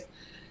school with.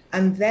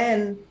 And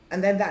then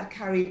that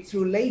carried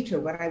through later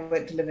when I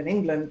went to live in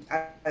England,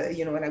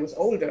 when I was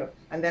older.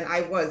 And then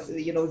I was,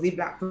 the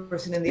Black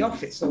person in the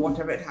office or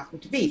whatever it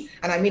happened to be.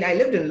 And I mean, I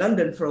lived in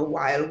London for a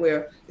while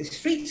where the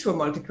streets were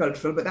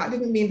multicultural, but that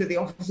didn't mean that the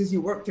offices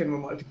you worked in were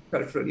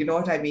multicultural. You know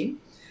what I mean?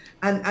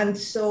 And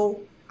so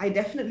I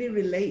definitely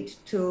relate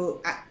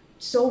to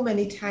so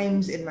many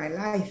times in my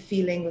life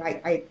feeling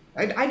like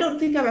I don't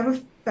think I've ever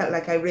felt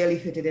like I really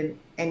fitted in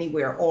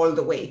anywhere all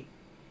the way.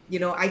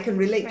 I can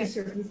relate to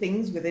certain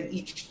things within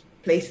each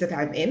place that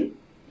I'm in,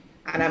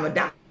 and I'm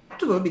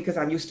adaptable because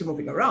I'm used to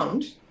moving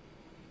around,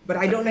 but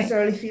I don't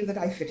necessarily feel that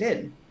I fit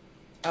in,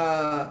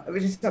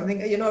 which is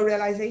something, a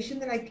realization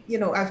that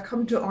I've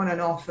come to on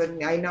and off,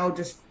 and I now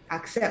just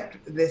accept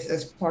this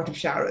as part of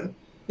Sharon,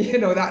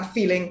 that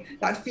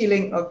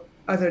feeling of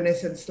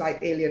otherness and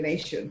slight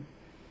alienation.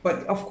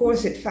 But of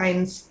course I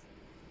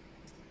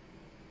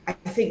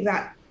think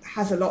that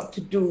has a lot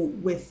to do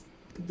with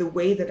the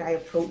way that I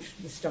approach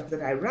the stuff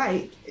that I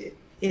write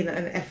in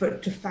an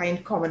effort to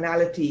find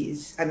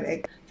commonalities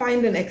and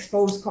find and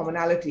expose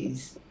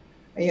commonalities.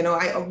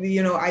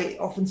 I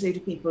often say to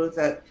people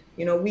that,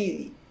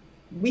 we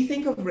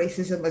think of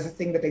racism as a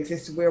thing that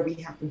exists where we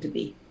happen to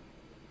be,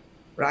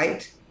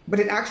 right? But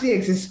it actually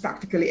exists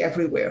practically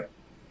everywhere.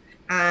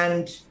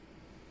 And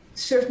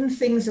certain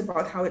things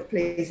about how it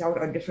plays out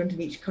are different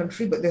in each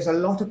country, but there's a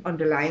lot of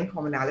underlying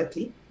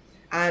commonality.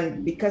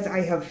 And because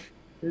I have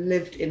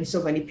lived in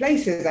so many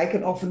places, I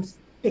can often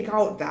pick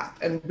out that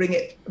and bring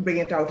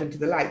it out into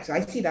the light. So I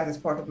see that as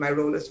part of my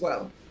role as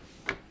well.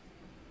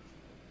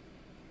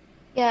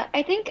 Yeah,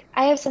 I think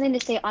I have something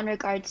to say on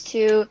regards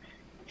to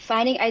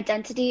finding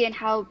identity and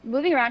how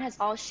moving around has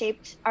all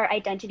shaped our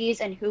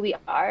identities and who we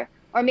are,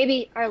 or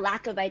maybe our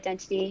lack of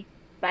identity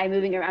by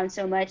moving around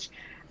so much.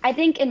 I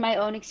think in my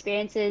own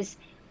experiences,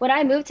 when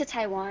I moved to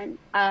Taiwan,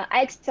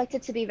 I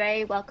expected to be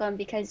very welcome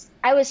because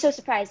I was so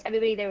surprised.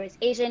 Everybody there was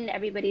Asian.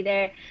 Everybody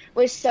there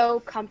was so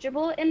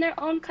comfortable in their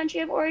own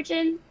country of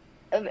origin,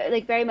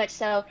 like very much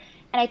so.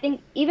 And I think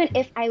even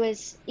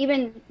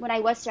when I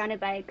was surrounded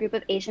by a group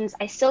of Asians,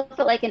 I still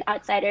felt like an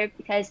outsider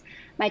because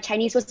my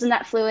Chinese wasn't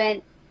that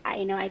fluent.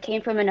 I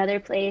came from another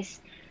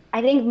place.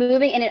 I think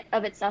moving in and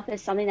of itself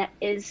is something that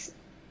is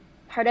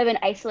part of an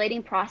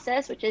isolating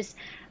process, which is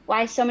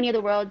why so many of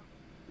the world,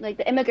 like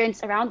the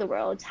immigrants around the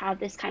world, have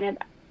this kind of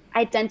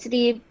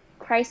identity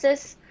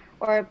crisis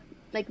or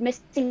like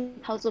missing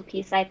puzzle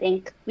piece. I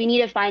think we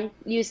need to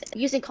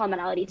using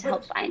commonality to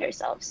help find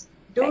ourselves.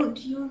 Don't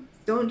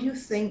you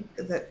think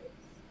that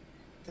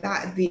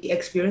the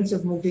experience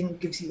of moving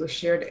gives you a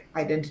shared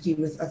identity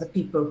with other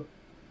people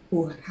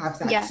who have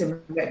that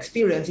similar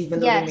experience, even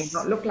though they may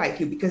not look like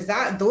you? Because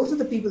those are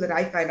the people that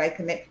I find I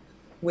connect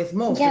with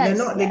most. And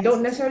they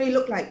don't necessarily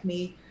look like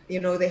me,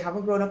 they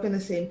haven't grown up in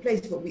the same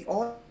place, but we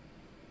all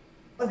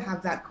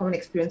have that common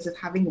experience of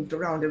having moved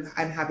around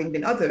and having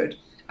been othered.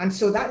 And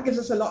so that gives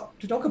us a lot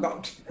to talk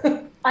about.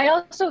 I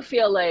also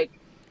feel like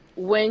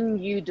when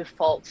you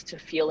default to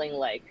feeling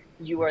like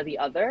you are the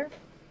other,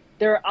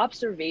 there are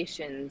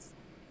observations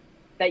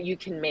that you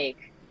can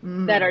make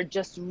that are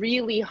just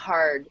really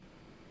hard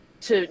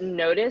to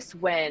notice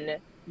when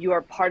you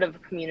are part of a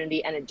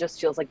community and it just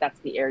feels like that's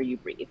the air you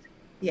breathe.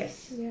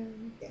 Yes. Yeah.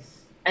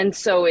 Yes. And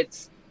so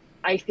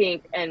I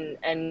think, and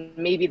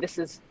maybe this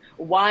is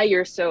why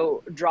you're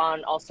so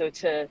drawn also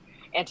to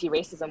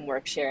anti-racism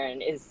work,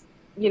 Sharon, is,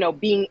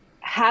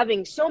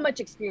 having so much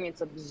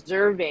experience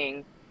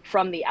observing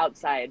from the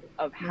outside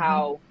of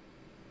how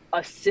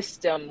a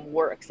system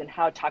works and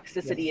how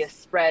toxicity is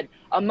spread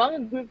among a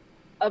group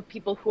of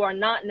people who are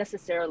not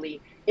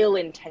necessarily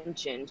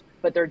ill-intentioned,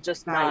 but they're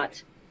just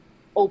not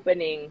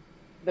opening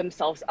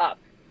themselves up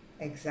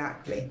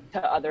exactly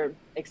to other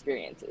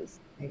experiences.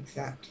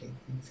 Exactly.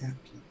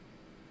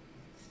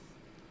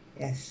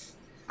 Yes.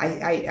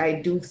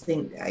 I do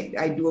think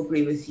I do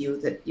agree with you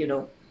that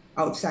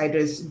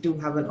outsiders do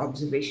have an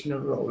observational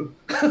role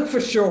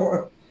for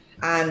sure.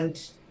 And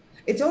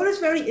it's always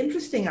very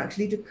interesting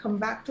actually to come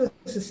back to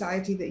a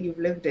society that you've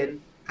lived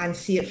in and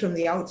see it from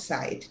the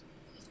outside.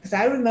 Because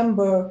I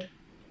remember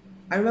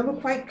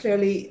quite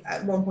clearly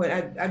at one point,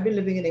 I'd been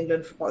living in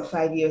England for about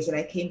 5 years, and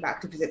I came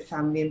back to visit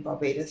family in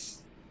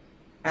Barbados.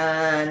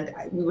 And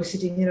we were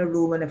sitting in a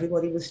room and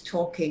everybody was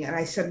talking, and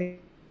I suddenly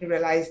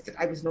realized that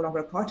I was no longer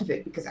a part of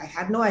it because I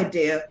had no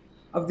idea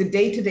of the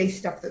day-to-day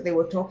stuff that they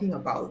were talking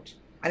about.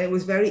 And it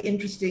was very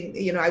interesting.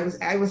 I was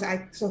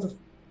sort of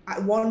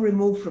at one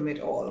remove from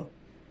it all,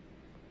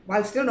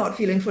 while still not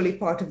feeling fully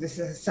part of the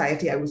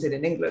society I was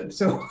in England.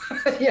 So,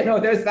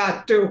 there's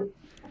that too.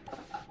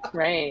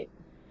 Right.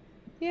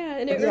 Yeah,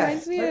 and it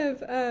reminds me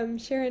of,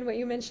 Sharon, what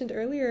you mentioned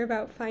earlier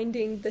about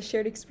finding the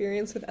shared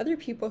experience with other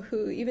people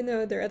who, even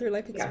though their other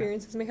life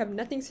experiences may have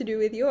nothing to do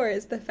with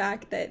yours, the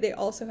fact that they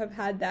also have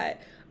had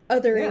that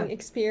othering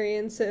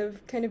experience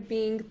of kind of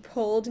being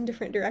pulled in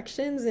different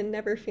directions and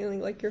never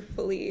feeling like you're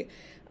fully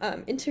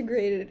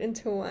integrated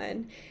into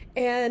one.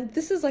 And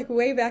this is like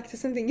way back to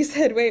something you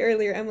said way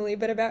earlier, Emily,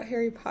 but about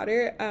Harry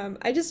Potter.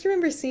 I just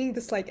remember seeing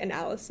this like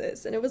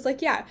analysis, and it was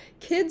like,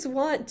 kids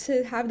want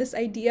to have this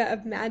idea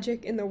of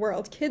magic in the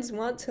world. Kids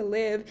want to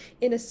live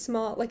in a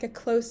small, like a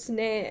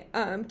close-knit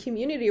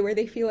community where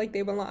they feel like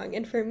they belong.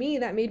 And for me,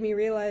 that made me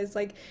realize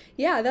like,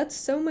 that's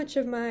so much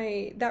of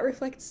that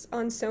reflects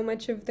on so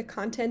much of the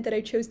content that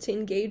I chose to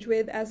engage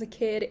with as a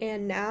kid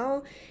and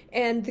now.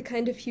 And the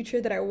kind of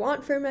future that I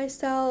want for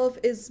myself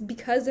is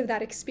because of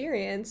that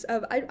experience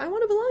of I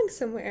want to belong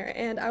somewhere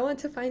and I want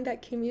to find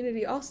that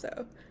community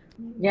also.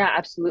 Yeah,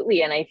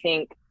 absolutely. And I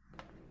think,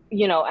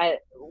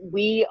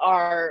 we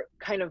are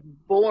kind of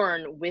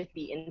born with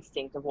the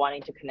instinct of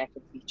wanting to connect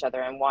with each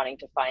other and wanting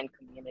to find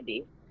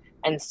community.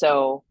 And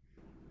so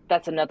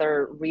that's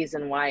another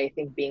reason why I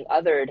think being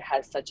othered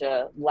has such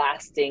a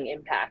lasting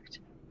impact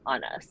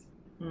on us,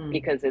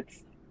 because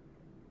it's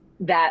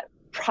that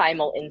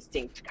primal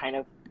instinct kind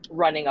of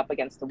running up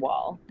against the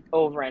wall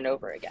over and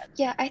over again.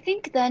 Yeah, I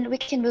think then we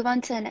can move on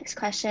to the next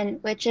question,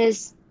 which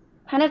is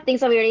kind of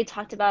things that we already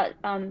talked about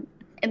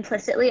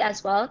implicitly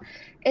as well.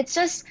 It's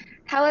just,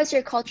 how has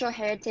your cultural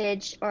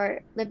heritage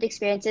or lived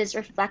experiences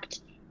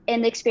reflect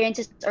in the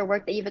experiences or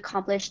work that you've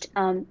accomplished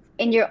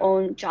in your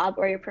own job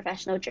or your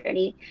professional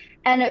journey?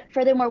 And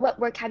furthermore, what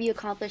work have you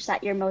accomplished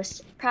that you're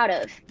most proud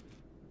of?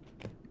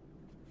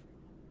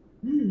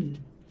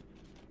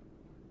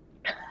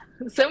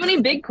 So many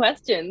big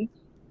questions.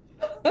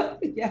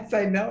 Yes,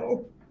 I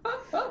know.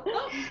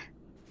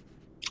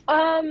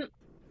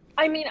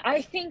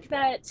 I think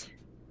that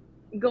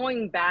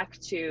going back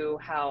to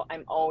how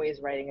I'm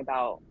always writing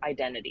about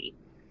identity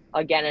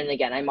again and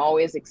again, I'm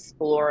always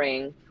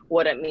exploring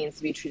what it means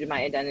to be true to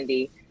my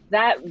identity.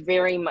 That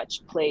very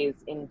much plays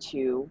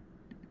into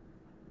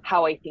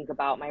how I think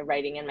about my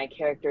writing and my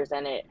characters,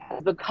 and it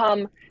has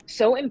become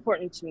so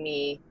important to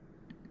me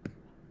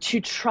to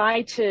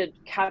try to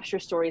capture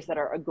stories that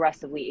are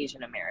aggressively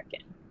Asian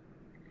American.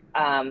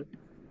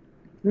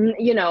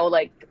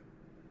 Like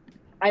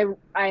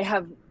I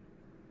have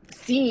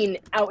seen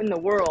out in the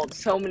world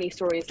so many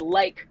stories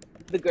like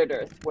The Good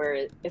Earth,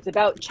 where it's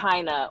about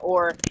China,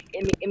 or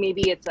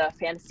maybe it's a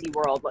fantasy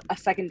world, a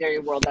secondary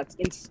world that's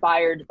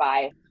inspired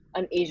by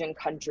an Asian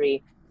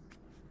country.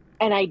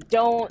 And I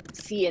don't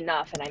see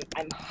enough, and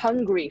I'm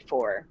hungry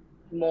for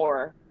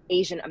more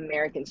Asian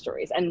American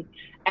stories, and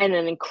an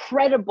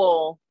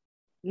incredible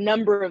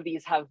number of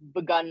these have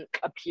begun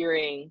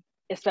appearing,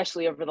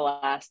 especially over the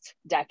last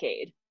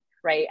decade,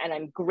 right? And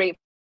I'm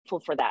grateful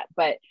for that.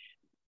 But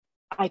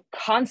I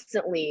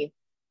constantly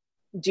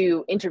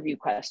do interview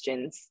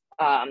questions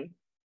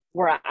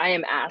where I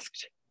am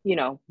asked,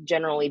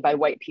 generally by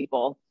white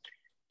people,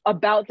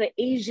 about the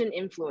Asian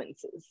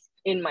influences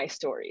in my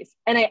stories.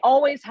 And I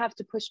always have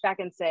to push back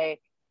and say,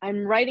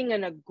 I'm writing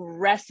an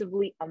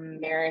aggressively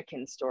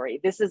American story.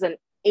 This is an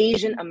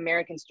Asian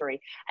American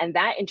story. And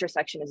that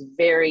intersection is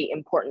very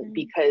important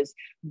because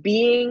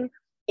being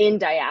in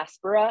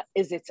diaspora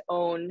is its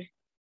own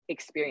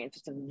experience.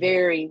 It's a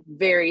very,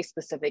 very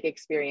specific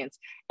experience.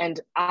 And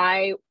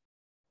I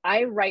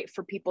write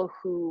for people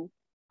who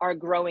are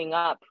growing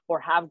up or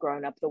have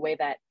grown up the way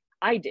that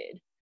I did,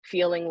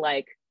 feeling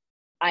like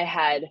I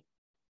had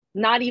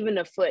not even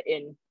a foot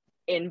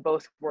in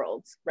both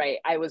worlds, right?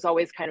 I was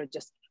always kind of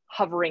just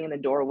hovering in the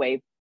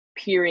doorway,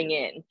 peering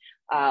in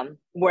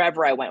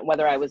wherever I went,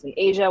 whether I was in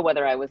Asia,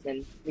 whether I was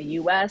in the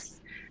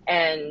US,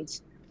 and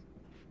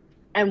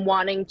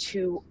wanting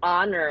to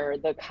honor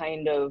the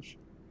kind of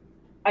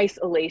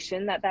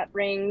isolation that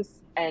brings.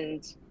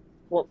 And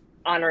well,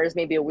 honor is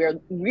maybe a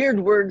weird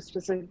word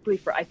specifically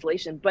for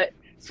isolation, but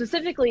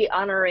specifically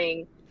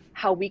honoring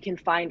how we can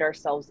find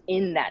ourselves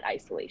in that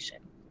isolation,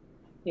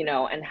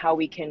 and how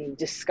we can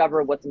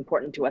discover what's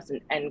important to us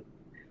and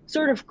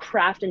sort of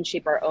craft and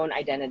shape our own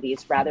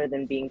identities rather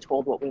than being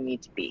told what we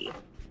need to be.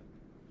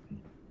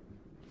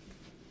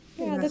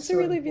 Yeah, that's a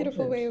really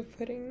beautiful way of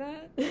putting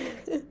that.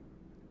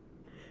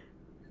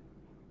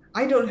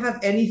 I don't have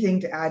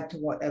anything to add to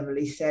what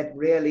Emily said,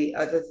 really,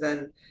 other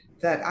than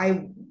that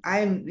I'm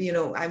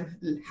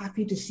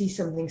happy to see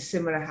something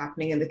similar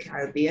happening in the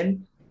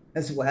Caribbean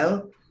as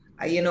well.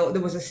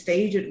 There was a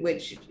stage at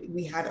which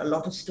we had a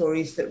lot of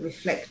stories that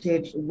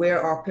reflected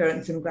where our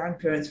parents and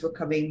grandparents were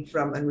coming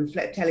from and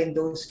telling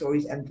those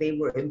stories, and they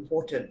were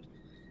important.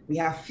 We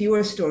have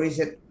fewer stories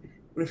that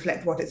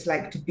reflect what it's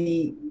like to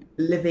be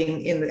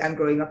living and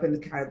growing up in the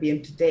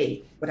Caribbean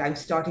today, but I'm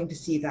starting to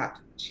see that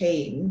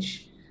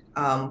change.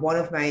 One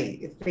of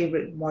my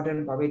favorite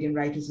modern Barbadian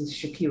writers is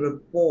Shakira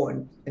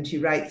Bourne, and she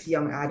writes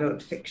young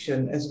adult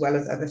fiction as well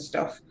as other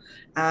stuff.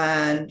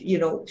 And,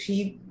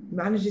 she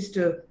manages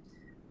to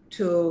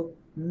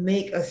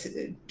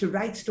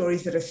write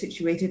stories that are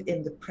situated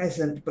in the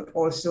present, but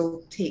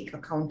also take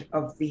account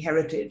of the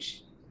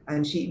heritage.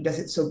 And she does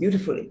it so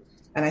beautifully.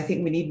 And I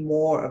think we need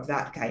more of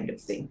that kind of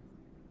thing.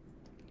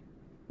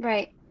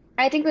 Right.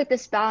 I think like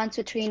this balance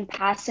between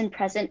past and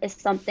present is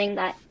something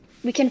that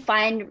we can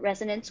find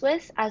resonance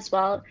with as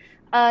well.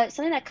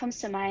 Something that comes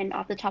to mind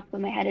off the top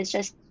of my head is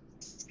just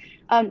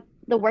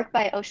the work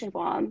by Ocean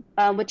Vuong,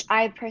 which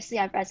I personally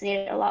have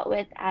resonated a lot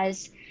with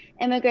as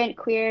immigrant,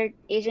 queer,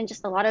 Asian,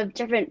 just a lot of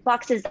different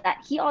boxes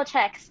that he all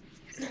checks.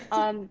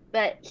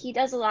 But he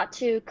does a lot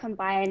to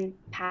combine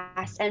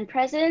past and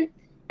present.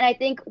 And I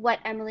think what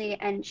Emily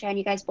and Sharon,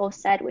 you guys both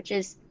said, which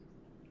is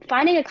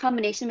finding a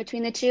combination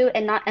between the two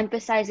and not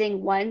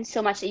emphasizing one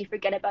so much that you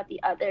forget about the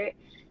other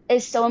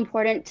is so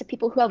important to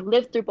people who have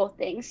lived through both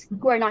things,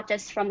 who are not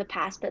just from the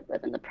past, but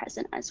live in the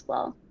present as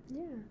well.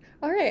 Yeah.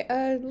 All right.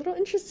 A little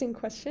interesting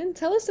question.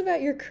 Tell us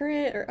about your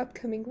current or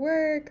upcoming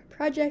work,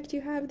 project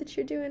you have that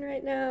you're doing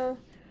right now.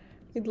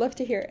 We'd love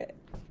to hear it.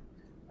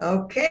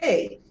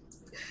 Okay.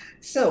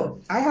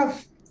 So I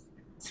have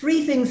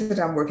 3 things that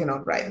I'm working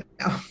on right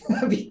now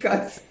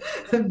because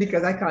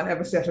I can't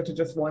ever settle to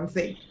just one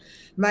thing.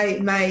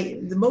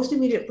 The most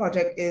immediate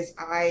project is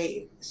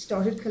I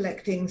started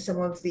collecting some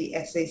of the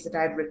essays that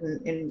I'd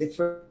written in the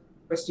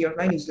first year of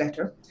my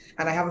newsletter,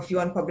 and I have a few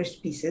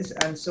unpublished pieces.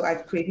 And so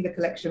I've created a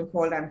collection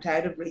called I'm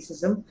Tired of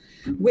Racism,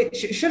 which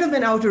should have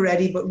been out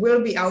already, but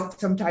will be out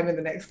sometime in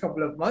the next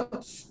couple of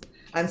months.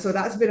 And so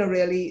that's been a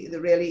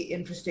really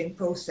interesting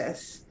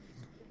process,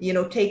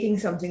 taking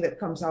something that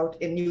comes out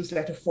in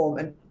newsletter form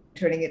and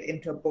turning it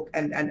into a book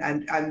and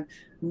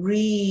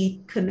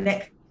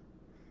reconnecting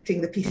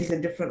the pieces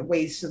in different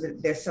ways so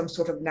that there's some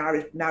sort of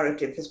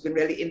narrative has been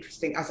really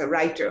interesting as a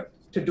writer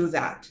to do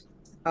that.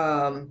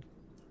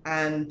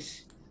 And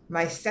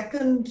my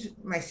second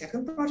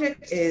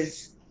project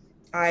is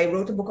I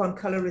wrote a book on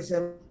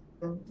colorism,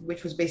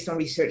 which was based on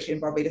research in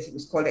Barbados. It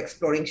was called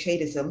Exploring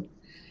Shadism.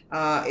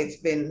 It's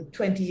been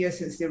 20 years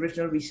since the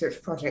original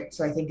research project,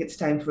 so I think it's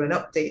time for an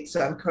update.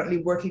 So I'm currently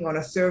working on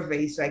a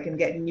survey so I can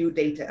get new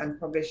data and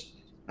publish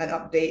an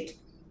update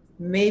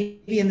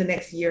maybe in the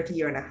next year to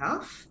year and a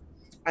half.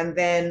 And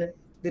then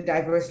the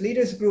Diverse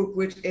Leaders Group,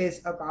 which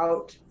is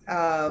about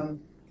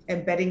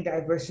embedding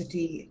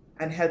diversity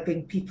and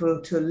helping people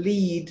to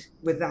lead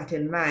with that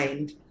in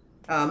mind.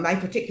 My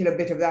particular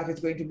bit of that is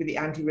going to be the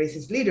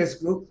Anti-Racist Leaders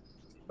Group,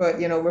 but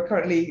we're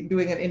currently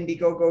doing an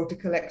Indiegogo to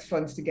collect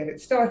funds to get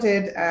it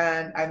started,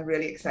 and I'm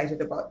really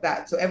excited about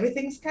that. So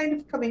everything's kind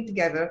of coming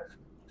together,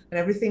 and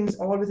everything's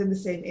all within the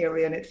same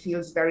area, and it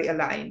feels very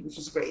aligned, which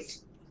is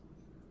great.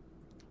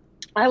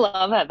 I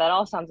love that. That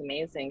all sounds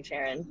amazing,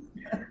 Sharon.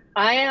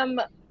 I am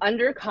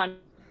under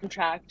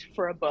contract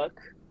for a book,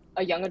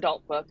 a young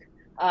adult book.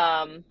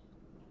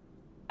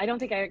 I don't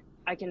think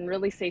I I can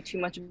really say too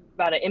much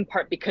about it, in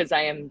part because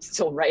I am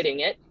still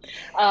writing it.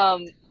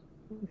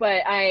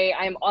 But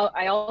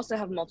I also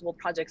have multiple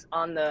projects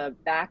on the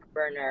back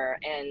burner,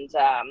 and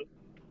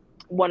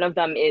one of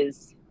them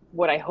is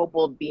what I hope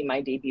will be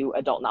my debut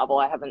adult novel.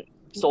 I haven't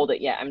sold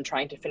it yet. I'm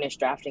trying to finish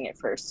drafting it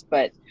first,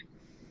 but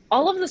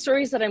all of the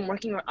stories that I'm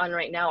working on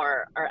right now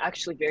are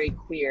actually very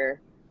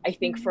queer. I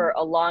think for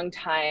a long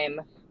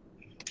time,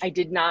 I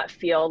did not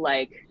feel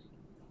like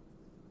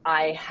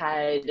I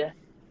had,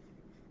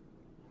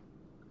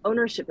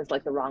 ownership is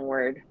like the wrong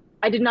word.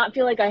 I did not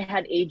feel like I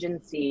had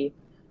agency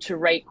to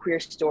write queer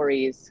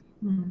stories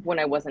when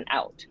I wasn't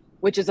out,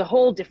 which is a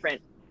whole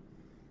different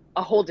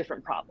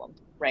problem,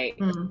 right?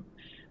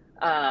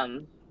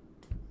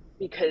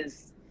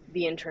 Because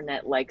the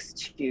internet likes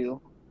to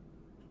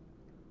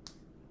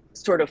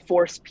sort of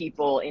force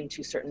people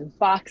into certain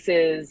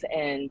boxes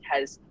and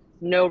has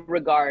no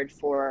regard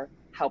for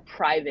how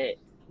private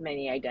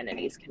many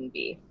identities can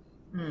be.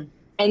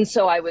 And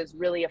so I was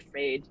really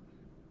afraid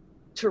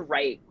to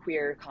write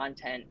queer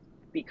content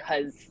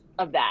because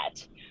of that.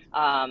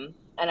 And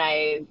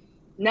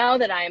now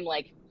that I'm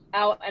like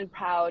out and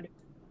proud,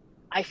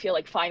 I feel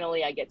like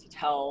finally I get to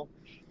tell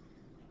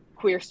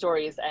queer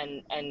stories,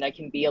 and I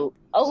can be a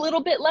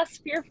little bit less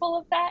fearful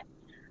of that.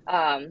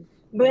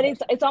 But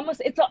it's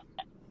almost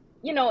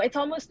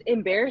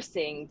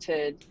embarrassing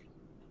to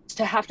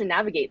have to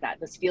navigate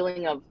this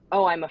feeling of,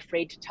 oh, I'm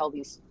afraid to tell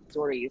these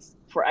stories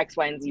for X,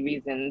 Y, and Z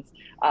reasons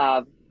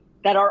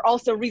that are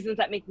also reasons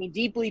that make me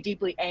deeply,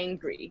 deeply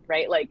angry,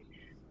 right? Like,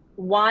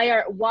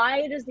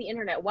 why does the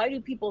internet, why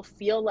do people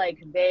feel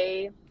like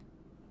they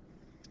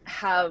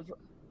have,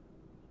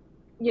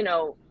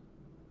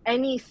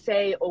 any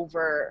say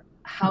over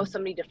how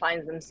somebody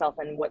defines themselves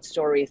and what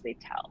stories they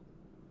tell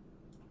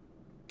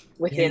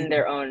within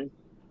their own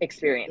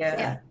experience?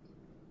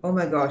 Oh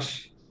my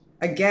gosh.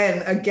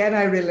 Again,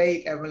 I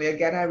relate, Emily.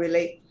 Again, I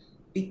relate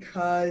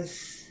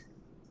because,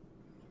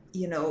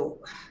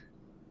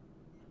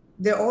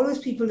 there are always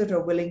people that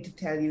are willing to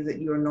tell you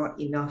that you're not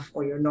enough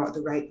or you're not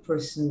the right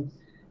person.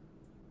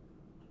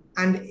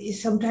 And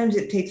sometimes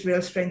it takes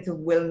real strength of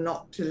will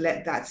not to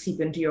let that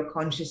seep into your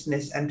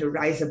consciousness and to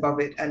rise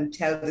above it and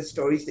tell the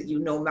stories that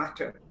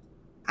matter.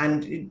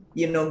 And,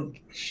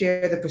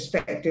 share the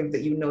perspective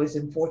that is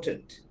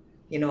important.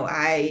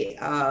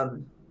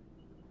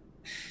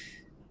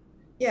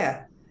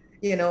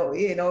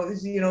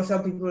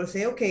 Some people will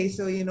say, okay,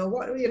 so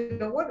what do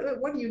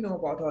you know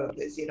about all of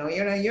this?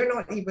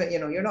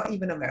 You're not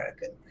even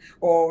American,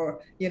 or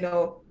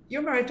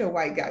you're married to a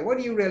white guy. What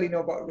do you really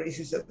know about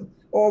racism,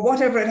 or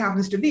whatever it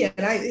happens to be?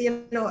 And I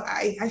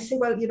say,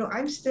 well,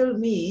 I'm still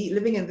me,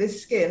 living in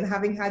this skin,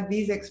 having had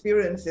these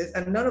experiences,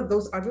 and none of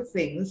those other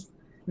things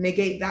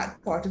negate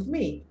that part of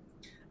me.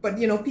 But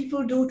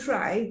people do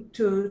try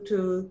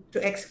to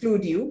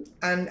exclude you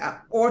and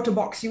or to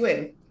box you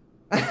in.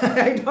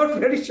 I'm not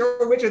really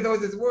sure which of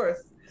those is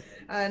worse.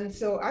 And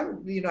so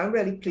I'm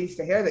really pleased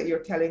to hear that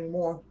you're telling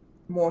more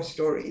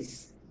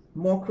stories,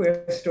 more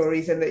queer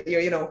stories, and that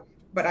you're,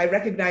 but I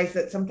recognize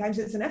that sometimes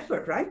it's an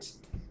effort, right?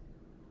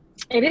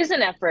 It is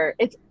an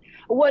effort.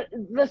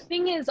 The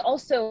thing is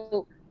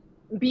also,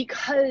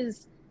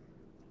 because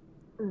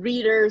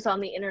readers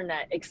on the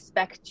internet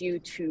expect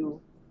you,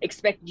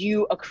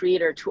 a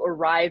creator, to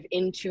arrive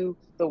into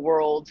the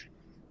world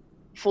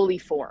fully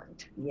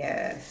formed.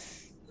 Yes.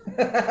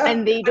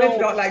 And they don't.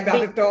 It's not like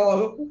that at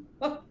all.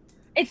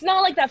 It's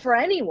not like that for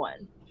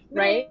anyone,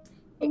 right?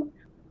 No.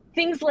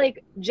 Things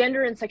like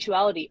gender and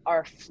sexuality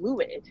are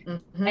fluid,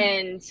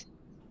 and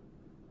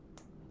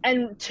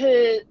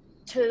to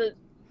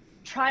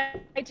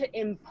try to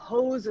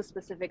impose a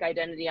specific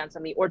identity on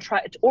somebody, or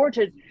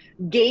to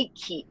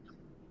gatekeep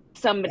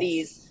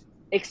somebody's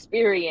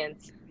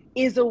experience,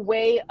 is a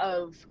way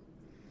of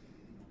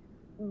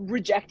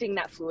rejecting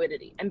that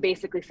fluidity and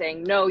basically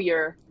saying, no,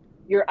 you're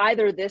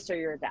either this or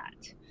you're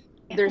that.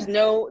 There's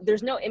no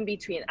in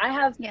between. I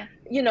have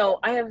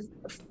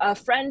a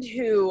friend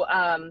who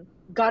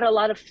got a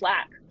lot of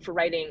flack for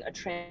writing a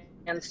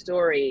trans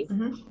story,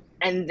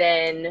 and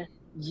then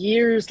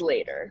years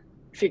later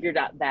figured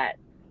out that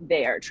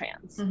they are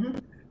trans,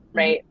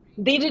 right?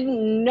 They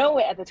didn't know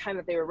it at the time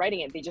that they were writing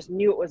it. They just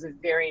knew it was a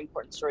very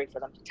important story for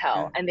them to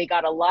tell. And they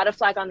got a lot of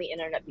flack on the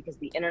internet because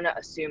the internet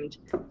assumed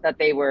that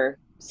they were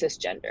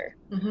cisgender.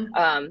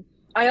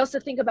 I also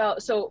think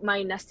about, so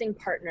my nesting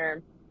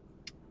partner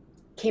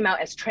came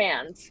out as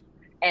trans,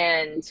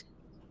 and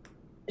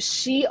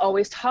she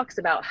always talks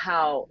about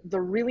how the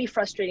really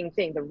frustrating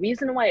thing, the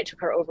reason why it took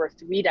her over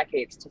 3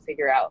 decades to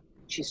figure out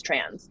she's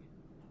trans,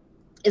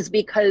 is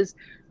because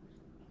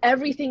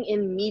everything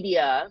in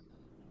media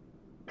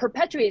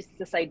perpetuates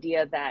this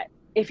idea that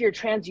if you're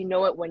trans, you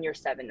know it when you're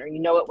 7, or you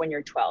know it when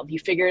you're 12. You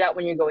figure it out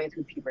when you're going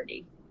through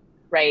puberty,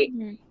 right?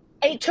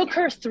 It took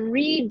her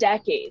 3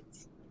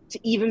 decades to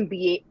even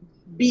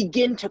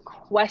begin to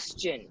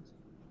question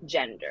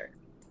gender,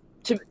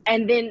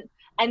 and then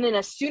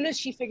as soon as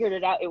she figured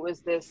it out, it was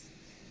this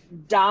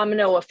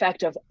domino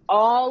effect of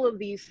all of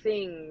these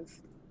things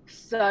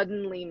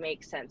suddenly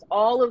make sense.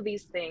 All of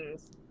these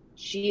things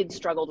she had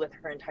struggled with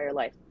her entire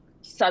life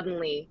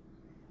suddenly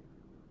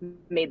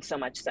made so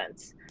much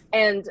sense.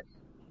 And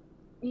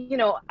you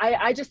know,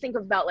 I just think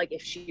about like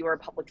if she were a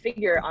public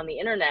figure on the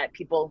internet,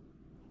 people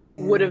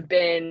would have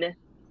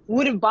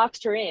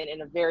boxed her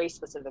in a very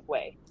specific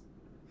way.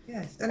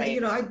 Yes, and right?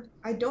 you know,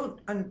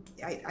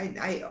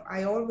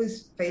 I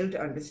always fail to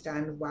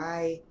understand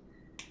why,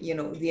 you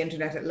know, the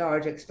internet at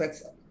large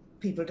expects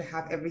people to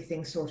have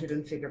everything sorted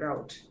and figured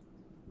out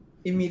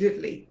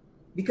immediately,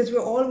 because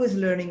we're always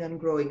learning and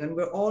growing, and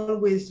we're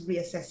always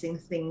reassessing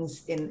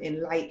things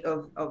in light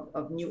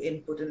of new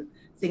input and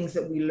things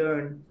that we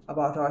learn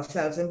about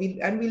ourselves, and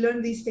we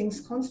learn these things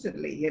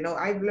constantly. You know,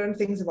 I've learned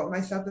things about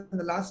myself in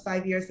the last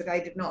 5 years that I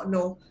did not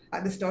know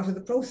at the start of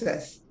the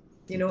process.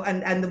 You know,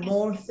 and the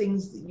more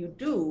things that you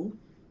do,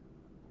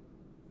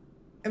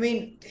 I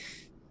mean,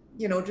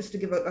 you know, just to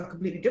give a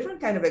completely different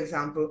kind of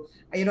example,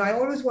 you know, I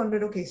always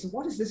wondered, okay, so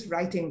what is this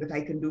writing that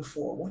I can do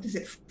for? What is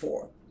it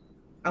for?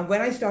 And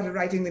when I started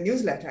writing the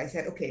newsletter, I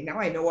said, okay, now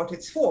I know what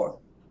it's for.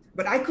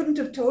 But I couldn't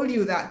have told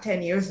you that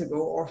 10 years ago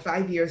or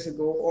 5 years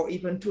ago or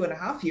even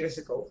 2.5 years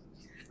ago.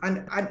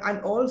 And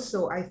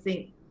also, I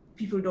think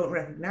people don't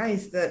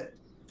recognize that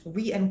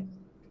we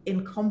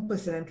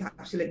encompass and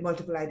encapsulate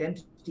multiple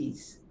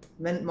identities,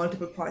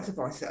 multiple parts of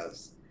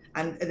ourselves.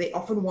 And they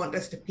often want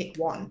us to pick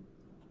one,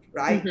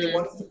 right? They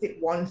want us to pick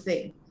one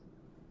thing,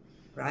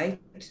 right?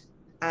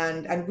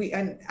 And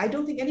I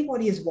don't think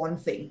anybody is one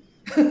thing,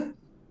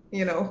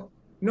 you know.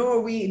 Nor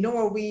are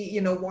we, you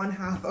know, one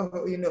half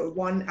of, you know,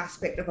 one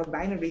aspect of a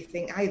binary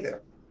thing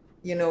either.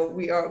 You know,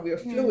 we are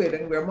fluid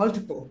and we're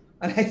multiple.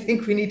 And I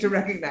think we need to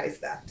recognize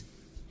that.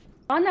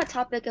 On that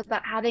topic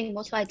about having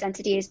multiple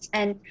identities,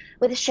 and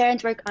with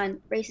Sharon's work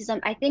on racism,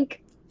 I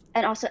think,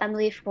 and also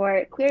Emily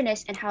for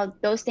queerness and how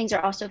those things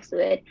are also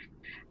fluid,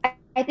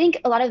 I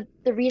think a lot of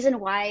the reason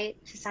why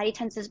society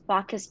tends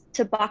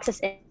to box us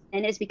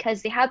in is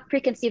because they have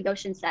preconceived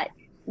notions that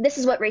this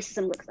is what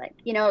racism looks like,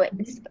 you know,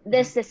 it's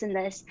this, and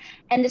this,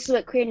 and this is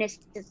what queerness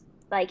is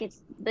like. It's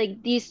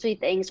like these three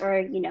things, or,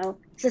 you know,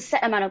 it's a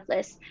set amount of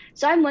lists.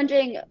 So I'm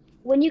wondering,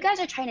 when you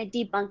guys are trying to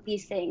debunk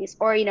these things,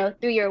 or, you know,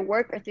 through your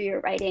work or through your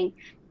writing,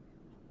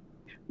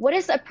 what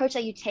is the approach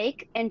that you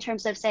take in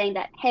terms of saying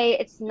that, hey,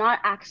 it's not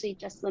actually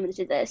just limited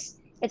to this,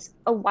 it's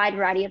a wide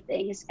variety of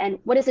things, and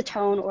what is the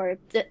tone or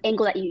the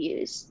angle that you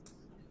use?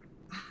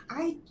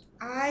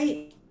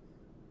 I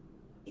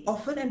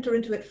often enter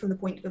into it from the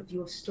point of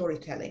view of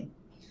storytelling.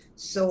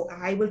 So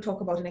I will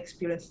talk about an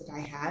experience that I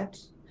had.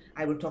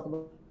 I will talk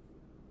about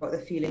the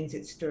feelings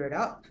it stirred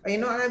up. You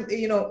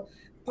know,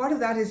 part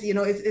of that is, you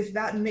know, it's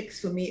that mix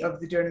for me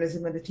of the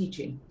journalism and the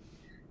teaching.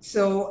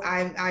 So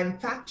I'm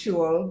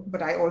factual,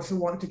 but I also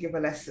want to give a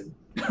lesson,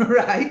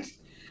 right?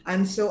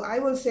 And so I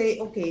will say,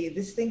 okay,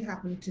 this thing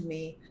happened to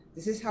me.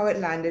 This is how it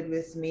landed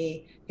with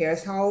me.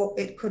 Here's how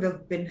it could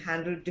have been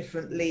handled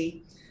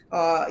differently.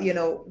 You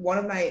know, one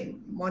of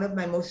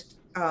my most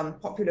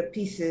popular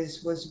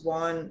pieces was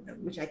one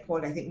which I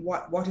called, I think,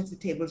 what if the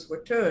tables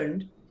were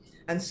turned?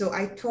 And so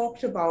I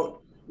talked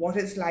about what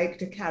it's like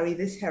to carry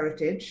this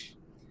heritage,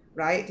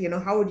 right? You know,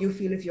 how would you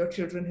feel if your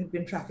children had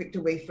been trafficked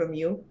away from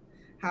you?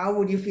 How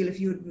would you feel if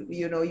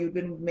you'd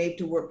been made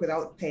to work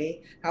without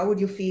pay? How would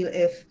you feel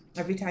if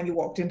every time you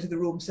walked into the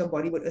room,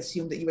 somebody would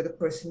assume that you were the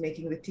person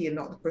making the tea and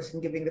not the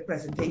person giving the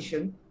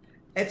presentation,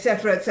 et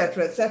cetera, et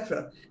cetera, et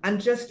cetera.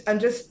 And just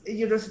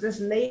you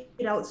just laid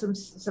out some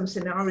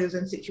scenarios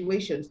and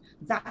situations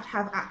that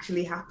have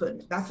actually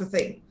happened. That's the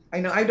thing. I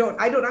know I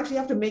don't actually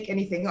have to make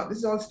anything up. This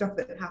is all stuff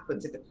that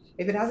happens.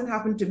 If it hasn't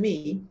happened to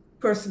me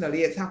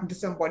personally, it's happened to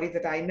somebody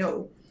that I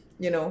know,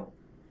 you know.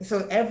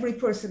 So every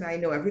person I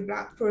know, every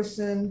Black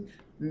person,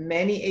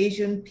 many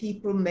Asian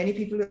people, many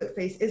people that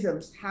face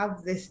isms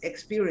have these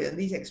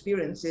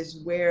experiences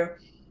where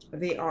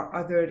they are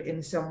othered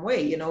in some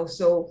way, you know.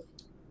 So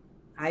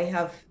I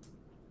have,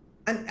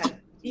 and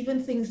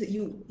even things that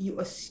you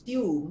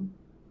assume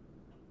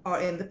are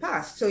in the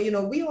past. So, you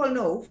know, we all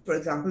know, for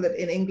example, that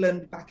in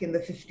England back in the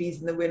 50s,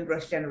 in the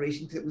Windrush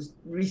generation, because it was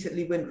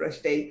recently Windrush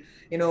Day,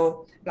 you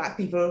know, Black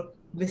people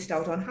missed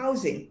out on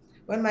housing.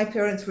 When my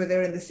parents were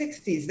there in the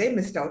 60s, they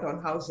missed out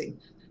on housing.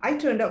 I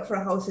turned up for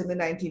a house in the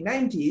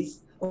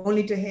 1990s,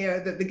 only to hear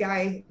that the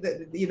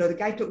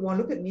guy took one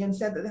look at me and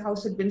said that the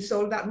house had been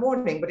sold that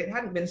morning, but it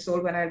hadn't been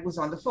sold when I was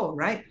on the phone,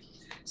 right?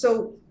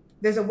 So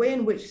there's a way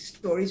in which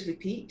stories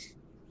repeat.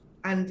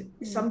 And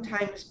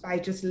sometimes by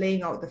just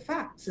laying out the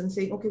facts and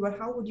saying, okay, well,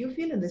 how would you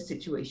feel in this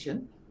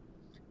situation?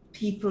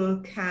 People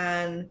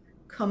can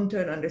come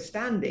to an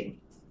understanding.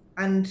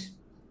 And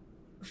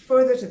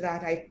further to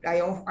that, I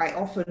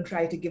often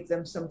try to give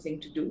them something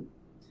to do.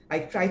 I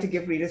try to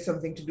give readers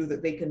something to do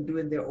that they can do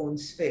in their own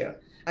sphere.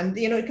 And,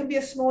 you know, it can be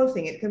a small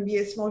thing. It can be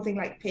a small thing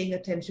like paying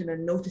attention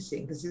and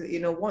noticing, because, you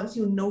know, once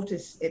you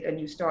notice it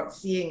and you start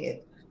seeing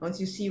it, once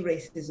you see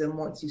racism,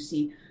 once you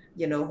see,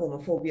 you know,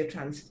 homophobia,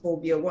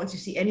 transphobia, once you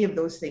see any of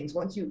those things,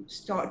 once you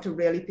start to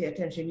really pay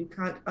attention, you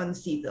can't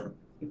unsee them.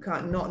 You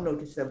can't not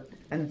notice them.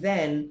 And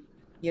then,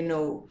 you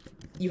know,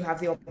 you have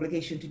the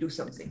obligation to do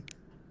something,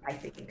 I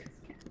think.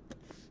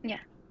 Yeah.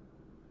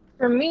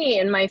 For me,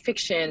 in my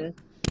fiction,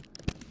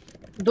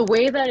 the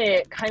way that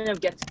it kind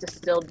of gets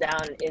distilled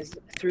down is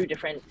through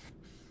different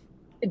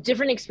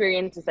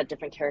experiences that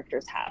different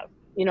characters have.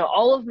 You know,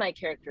 all of my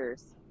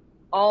characters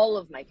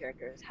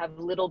have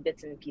little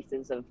bits and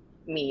pieces of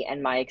me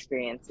and my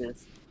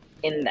experiences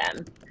in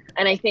them.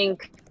 And I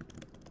think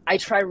I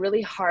try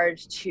really hard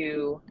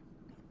to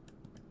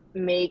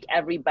make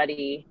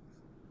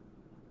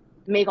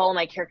all of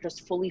my characters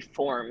fully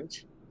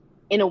formed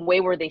in a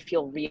way where they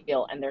feel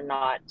real, and they're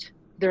not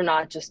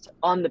just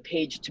on the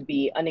page to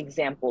be an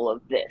example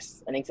of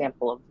this, an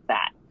example of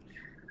that.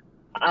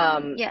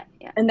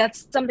 And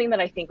that's something that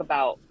I think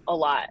about a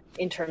lot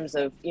in terms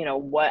of, you know,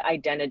 what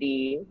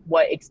identity,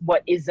 what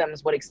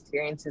isms, what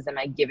experiences am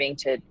I giving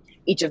to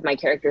each of my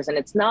characters. And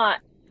it's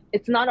not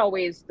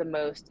always the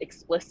most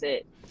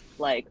explicit,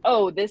 like,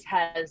 oh, this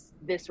has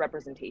this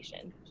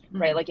representation,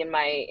 right? Like in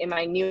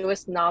my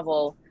newest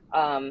novel,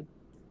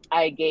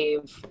 I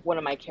gave one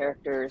of my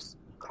characters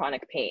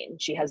chronic pain.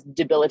 She has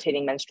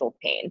debilitating menstrual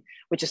pain,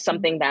 which is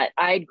something that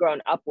I'd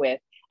grown up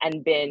with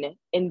and been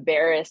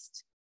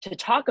embarrassed to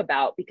talk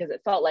about, because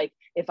it felt like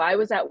if I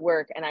was at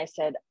work and I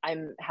said,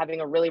 I'm having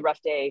a really rough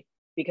day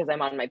because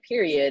I'm on my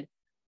period,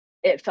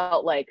 it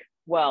felt like,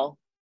 well,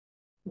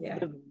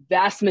 the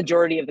vast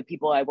majority of the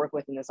people I work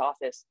with in this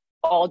office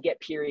all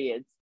get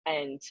periods,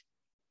 and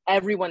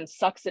everyone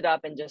sucks it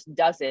up and just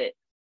does it.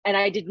 And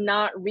I did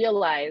not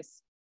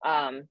realize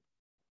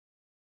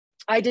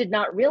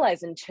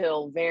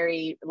until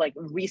very like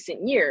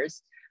recent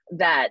years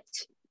that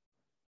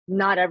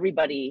not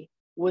everybody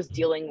was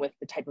dealing with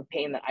the type of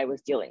pain that I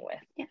was dealing with.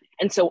 Yeah.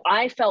 And so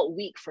I felt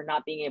weak for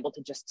not being able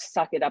to just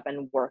suck it up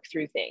and work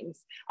through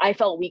things. I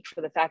felt weak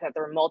for the fact that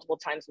there were multiple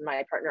times when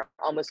my partner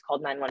almost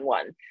called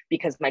 911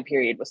 because my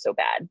period was so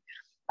bad.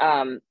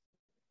 And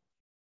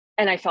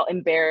I felt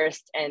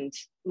embarrassed and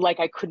like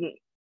I couldn't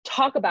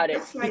talk about it.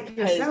 That's like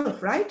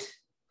yourself, right?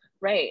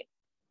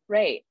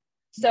 Right.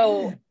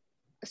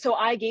 So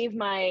I gave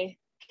my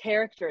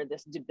character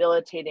this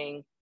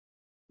debilitating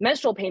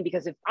menstrual pain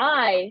because if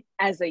I,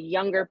 as a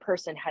younger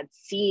person, had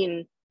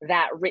seen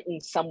that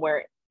written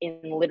somewhere in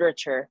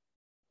literature,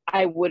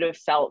 I would have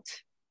felt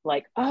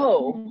like,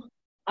 oh,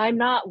 I'm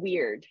not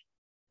weird,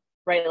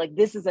 right? Like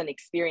this is an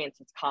experience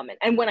that's common.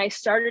 And when I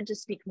started to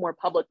speak more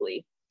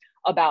publicly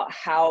about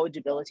how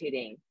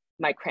debilitating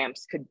my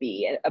cramps could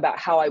be, about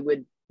how I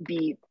would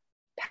be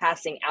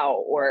passing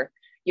out or,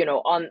 you know,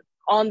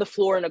 on the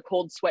floor in a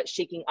cold sweat,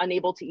 shaking,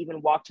 unable to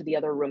even walk to the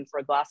other room for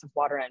a glass of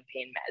water and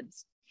pain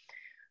meds.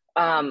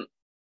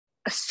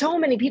 So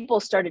many people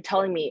started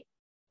telling me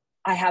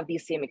I have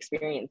these same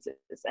experiences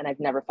and I've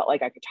never felt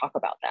like I could talk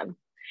about them.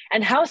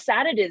 And how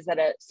sad it is that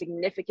a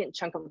significant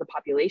chunk of the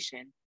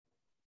population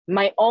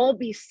might all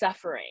be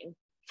suffering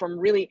from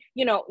really,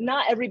 you know,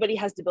 not everybody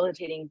has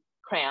debilitating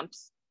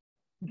cramps,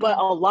 but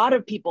a lot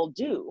of people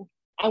do.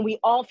 And we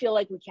all feel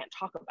like we can't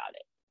talk about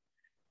it.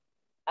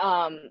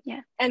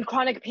 And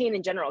chronic pain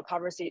in general,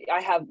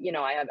 I have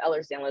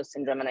Ehlers-Danlos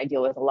syndrome and I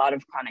deal with a lot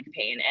of chronic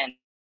pain. And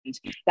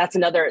that's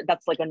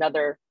like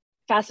another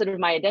facet of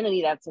my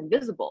identity that's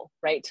invisible,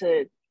 right?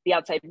 To the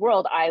outside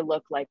world, I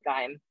look like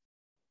I'm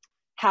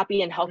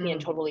happy and healthy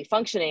and totally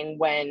functioning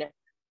when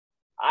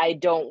I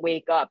don't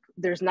wake up.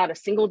 There's not a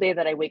single day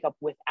that I wake up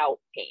without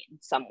pain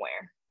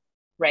somewhere,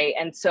 right?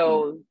 And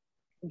so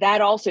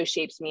that also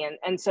shapes me.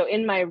 And so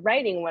in my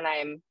writing,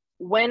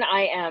 when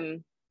I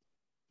am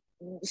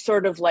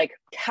sort of like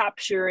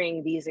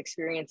capturing these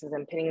experiences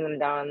and pinning them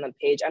down on the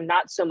page, I'm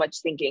not so much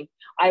thinking,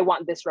 I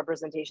want this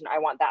representation, I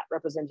want that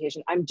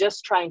representation. I'm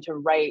just trying to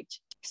write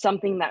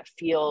something that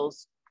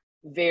feels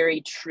very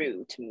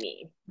true to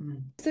me.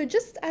 So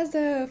just as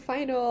a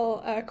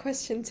final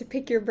question to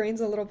pick your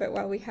brains a little bit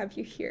while we have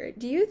you here,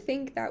 do you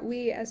think that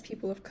we as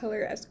people of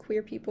color, as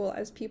queer people,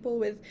 as people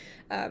with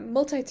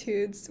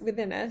multitudes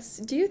within us,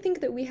 do you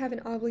think that we have an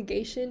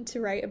obligation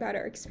to write about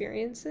our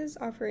experiences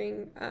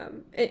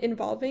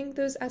involving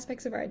those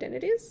aspects of our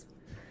identities?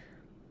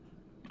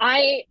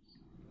 I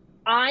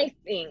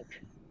think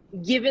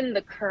given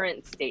the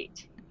current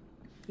state,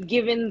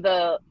 given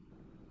the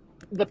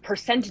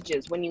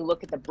percentages, when you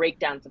look at the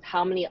breakdowns of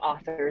how many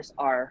authors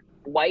are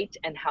white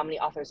and how many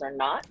authors are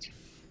not,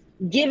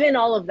 given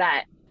all of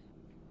that,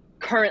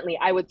 currently,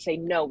 I would say,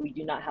 no, we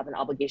do not have an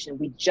obligation.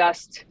 We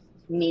just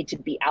need to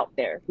be out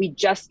there. We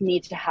just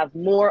need to have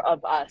more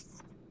of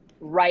us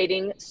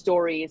writing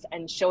stories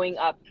and showing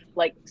up.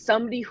 Like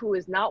somebody who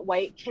is not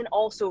white can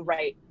also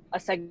write a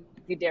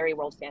secondary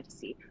world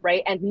fantasy,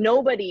 right? And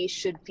nobody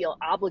should feel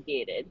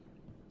obligated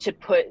to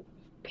put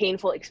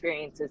painful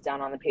experiences down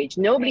on the page.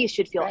 Nobody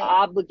should feel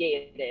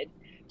obligated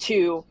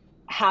to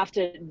have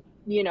to,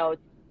 you know,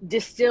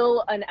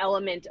 distill an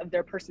element of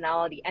their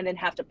personality and then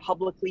have to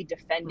publicly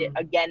defend it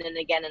again and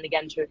again and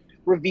again to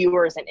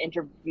reviewers and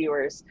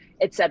interviewers,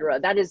 etc.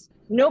 That is,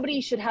 nobody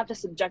should have to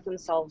subject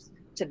themselves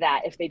to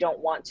that if they don't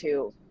want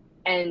to.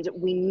 And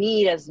we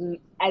need as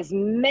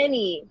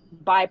many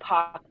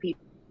BIPOC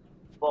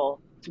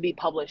people to be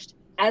published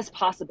as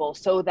possible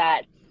so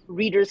that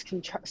readers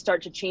can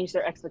start to change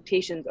their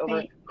expectations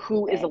over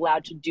who is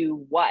allowed to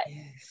do what.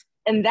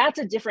 And that's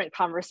a different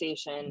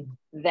conversation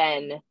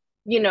than,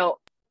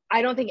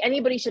 I don't think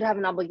anybody should have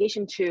an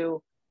obligation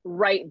to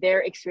write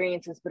their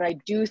experiences, but I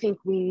do think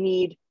we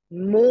need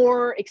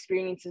more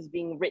experiences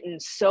being written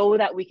so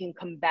that we can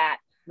combat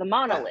the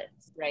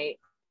monoliths, right?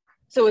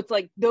 So it's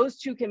like those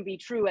two can be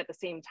true at the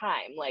same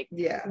time. Like,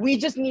 we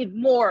just need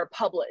more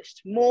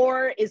published.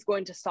 More is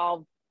going to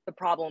solve the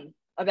problem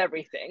of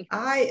everything.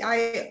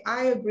 I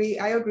agree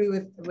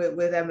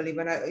with Emily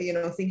when I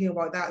thinking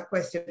about that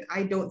question.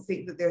 I don't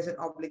think that there's an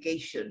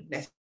obligation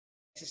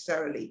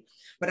necessarily,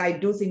 but I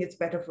do think it's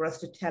better for us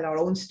to tell our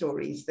own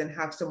stories than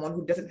have someone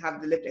who doesn't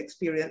have the lived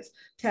experience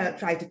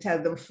try to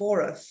tell them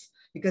for us,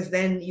 because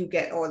then you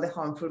get all the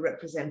harmful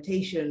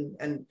representation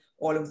and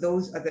all of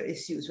those other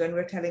issues. When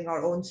we're telling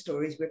our own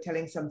stories, we're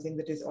telling something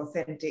that is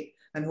authentic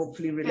and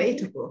hopefully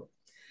relatable.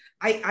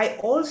 I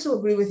also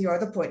agree with your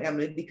other point,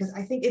 Emily, because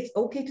I think it's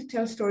okay to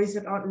tell stories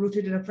that aren't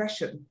rooted in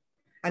oppression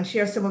and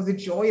share some of the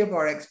joy of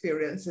our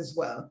experience as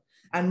well,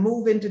 and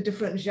move into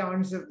different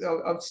genres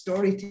of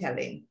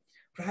storytelling,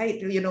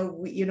 right?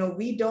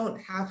 We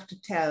don't have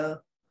to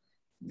tell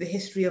the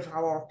history of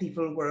how our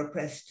people were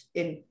oppressed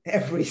in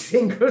every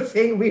single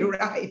thing we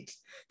write.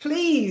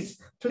 Please,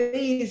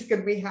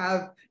 can we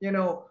have,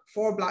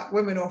 4 Black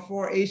women or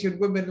 4 Asian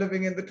women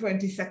living in the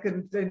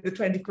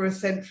 21st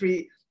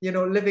century,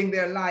 living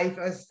their life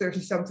as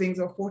 30-somethings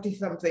or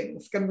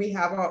 40-somethings? Can we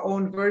have our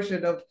own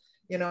version of,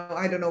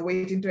 I don't know,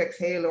 Waiting to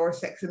Exhale or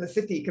Sex in the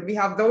City? Can we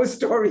have those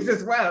stories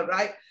as well,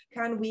 right?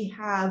 Can we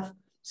have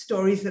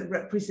stories that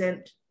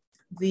represent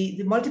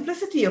the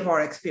multiplicity of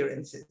our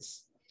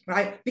experiences?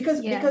 Right?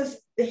 Because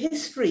the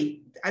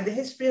history and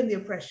the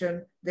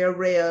oppression, they're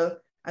real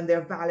and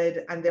they're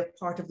valid and they're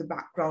part of the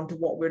background to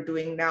what we're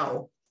doing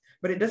now.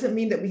 But it doesn't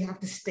mean that we have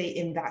to stay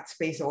in that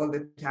space all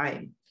the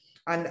time.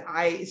 And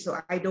I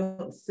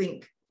don't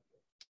think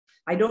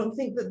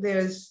that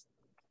there's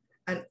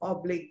an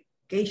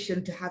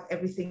obligation to have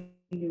everything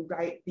you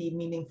write be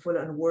meaningful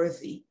and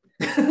worthy,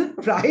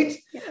 right?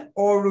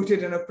 Or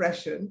rooted in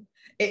oppression.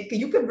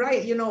 You can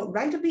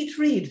write a beach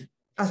read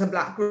as a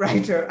Black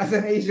writer, as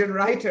an Asian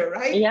writer,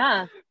 right?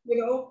 Yeah.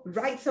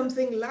 Write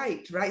something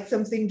light, write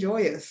something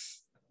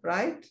joyous,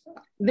 right?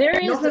 There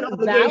is not an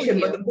obligation,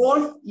 value. but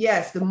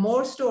the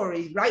more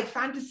stories, write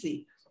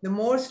fantasy. The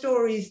more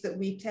stories that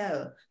we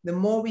tell, the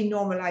more we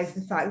normalize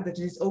the fact that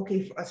it is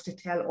okay for us to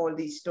tell all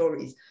these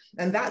stories.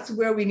 And that's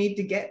where we need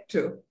to get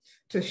to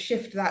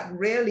shift that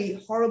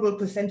really horrible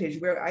percentage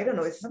where, I don't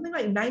know, it's something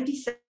like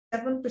 97%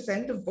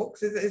 of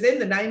books is in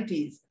the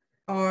 90s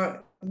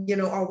are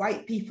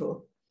white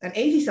people. And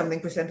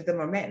 80-something% of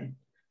them are men.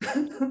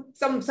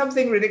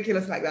 Something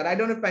ridiculous like that. I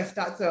don't know if my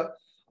stats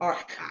are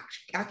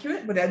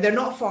accurate, but they're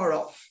not far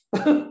off.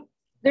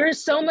 There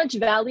is so much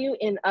value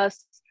in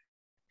us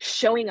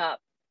showing up,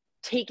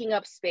 taking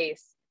up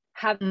space,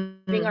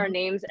 having our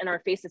names and our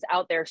faces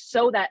out there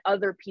so that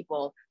other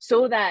people,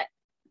 so that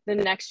the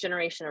next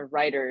generation of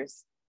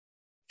writers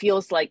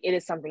feels like it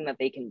is something that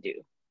they can do,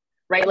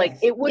 right? Yes. Like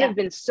it would have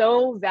been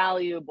so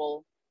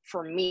valuable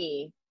for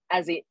me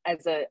as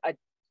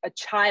a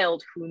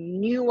child who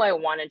knew I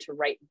wanted to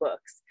write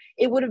books.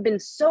 It would have been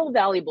so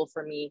valuable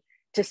for me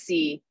to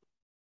see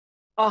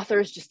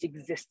authors just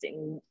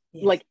existing,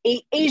 like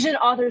Asian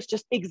authors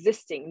just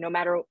existing, no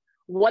matter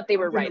what they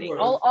were writing.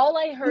 All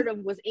I heard of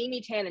was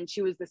Amy Tan, and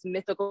she was this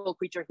mythical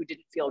creature who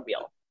didn't feel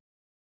real.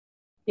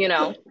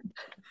 Yeah.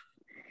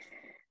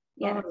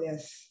 Oh,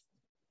 yes.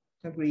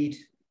 Agreed.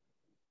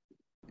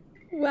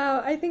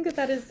 Wow, I think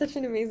that is such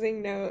an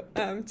amazing note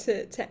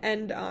to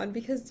end on,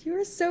 because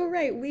you're so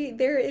right.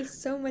 There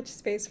is so much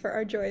space for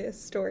our joyous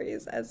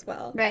stories as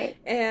well. Right.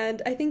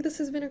 And I think this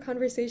has been a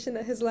conversation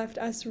that has left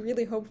us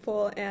really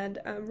hopeful and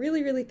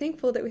really, really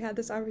thankful that we had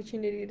this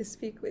opportunity to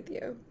speak with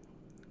you.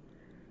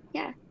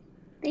 Yeah.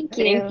 Thank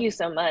you. Thank you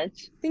so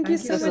much. Thank you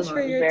so much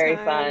for your very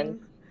time.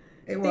 Fun.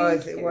 It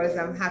was.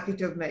 I'm happy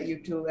to have met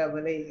you too,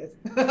 Emily.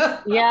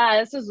 Yeah,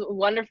 this is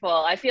wonderful.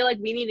 I feel like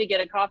we need to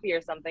get a coffee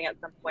or something at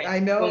some point. I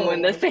know. When we're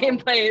in the same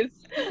place.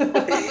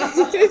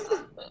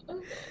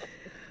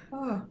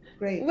 Oh,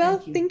 great. Well,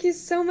 thank you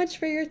so much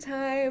for your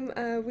time.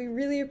 We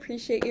really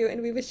appreciate you,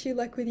 and we wish you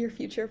luck with your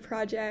future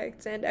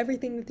projects and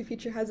everything that the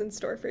future has in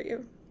store for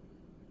you.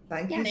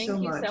 Thank you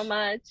so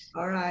much.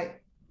 All right.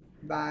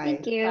 Bye.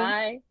 Thank you.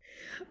 Bye.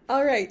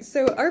 All right,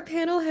 so our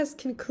panel has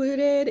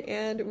concluded,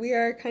 and we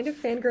are kind of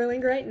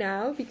fangirling right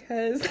now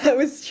because that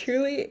was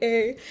truly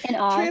a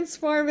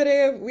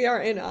transformative. We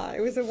are in awe.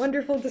 It was a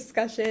wonderful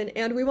discussion,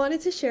 and we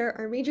wanted to share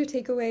our major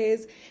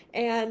takeaways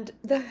and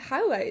the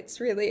highlights,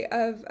 really,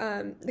 of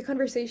the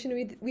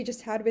conversation we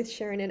just had with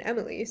Sharon and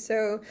Emily.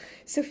 So,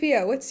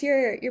 Sophia, what's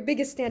your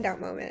biggest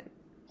standout moment?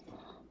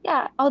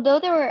 Yeah, although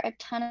there were a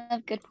ton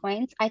of good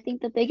points, I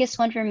think the biggest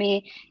one for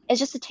me is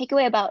just a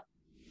takeaway about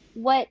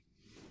what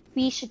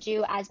we should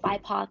do as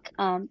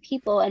BIPOC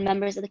people and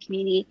members of the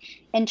community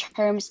in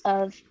terms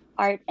of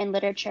art and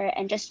literature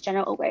and just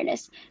general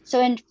awareness.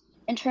 So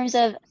in terms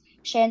of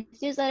Sharon's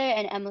newsletter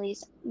and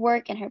Emily's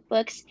work and her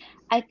books,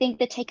 I think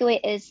the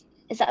takeaway is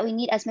that we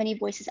need as many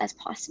voices as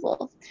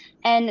possible.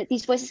 And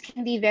these voices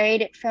can be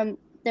varied from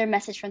their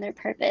message from their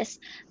purpose.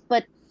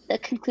 But the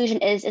conclusion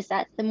is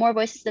that the more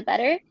voices, the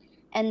better,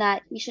 and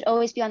that we should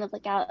always be on the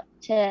lookout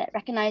to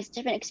recognize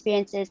different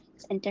experiences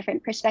and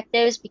different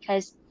perspectives,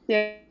 because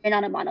we're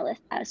not a monolith,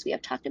 as we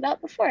have talked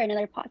about before in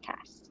another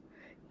podcast.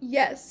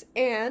 Yes,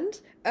 and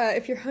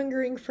if you're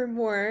hungering for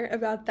more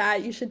about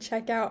that, you should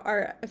check out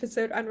our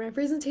episode on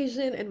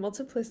representation and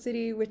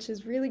multiplicity, which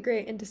is really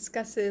great and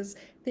discusses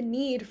the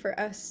need for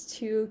us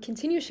to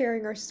continue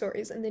sharing our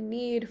stories and the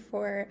need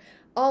for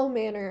all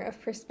manner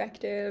of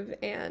perspective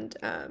and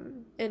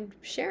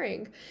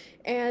sharing.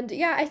 And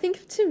yeah, I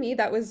think to me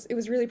it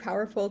was really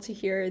powerful to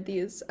hear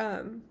these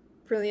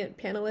brilliant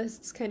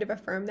panelists kind of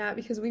affirm that,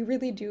 because we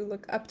really do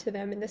look up to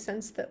them in the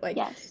sense that like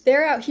Yes.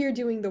 they're out here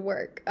doing the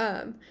work.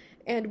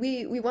 And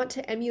we want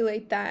to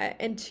emulate that,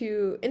 and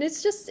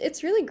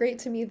it's really great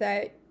to me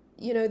that,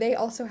 you know, they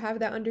also have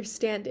that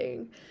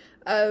understanding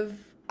of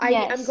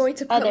I'm going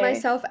to put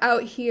myself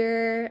out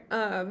here.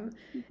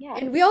 Yes.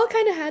 And we all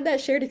kind of had that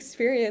shared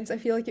experience. I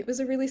feel like it was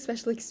a really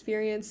special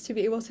experience to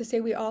be able to say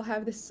we all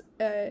have this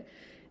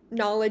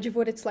knowledge of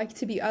what it's like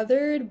to be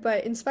othered,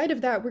 but in spite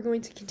of that, we're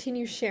going to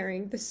continue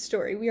sharing this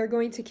story. We are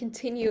going to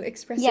continue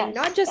expressing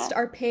not just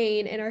our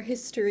pain and our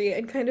history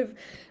and kind of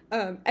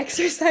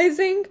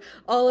exercising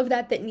all of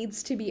that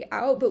needs to be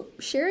out, but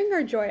sharing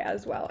our joy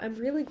as well. I'm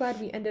really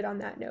glad we ended on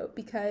that note,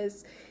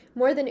 because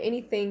more than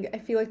anything, I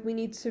feel like we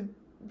need to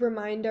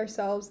remind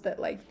ourselves that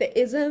like the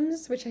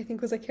isms, which I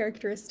think was a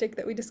characteristic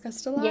that we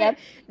discussed a lot,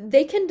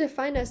 they can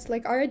define us.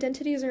 Like our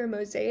identities are a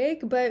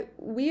mosaic, but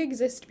we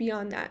exist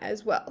beyond that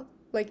as well.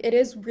 Like it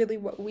is really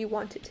what we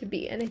want it to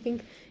be. And I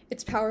think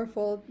it's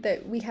powerful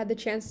that we had the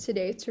chance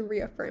today to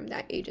reaffirm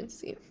that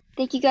agency.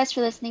 Thank you guys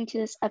for listening to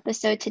this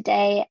episode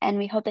today, and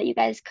we hope that you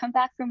guys come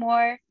back for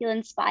more, feel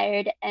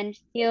inspired, and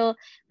feel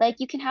like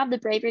you can have the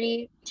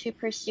bravery to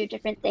pursue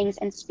different things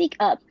and speak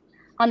up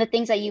on the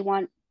things that you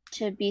want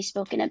to be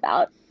spoken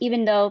about,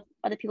 even though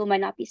other people might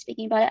not be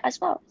speaking about it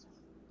as well.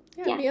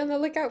 Yeah, be on the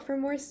lookout for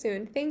more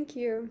soon. Thank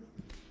you.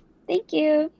 Thank you.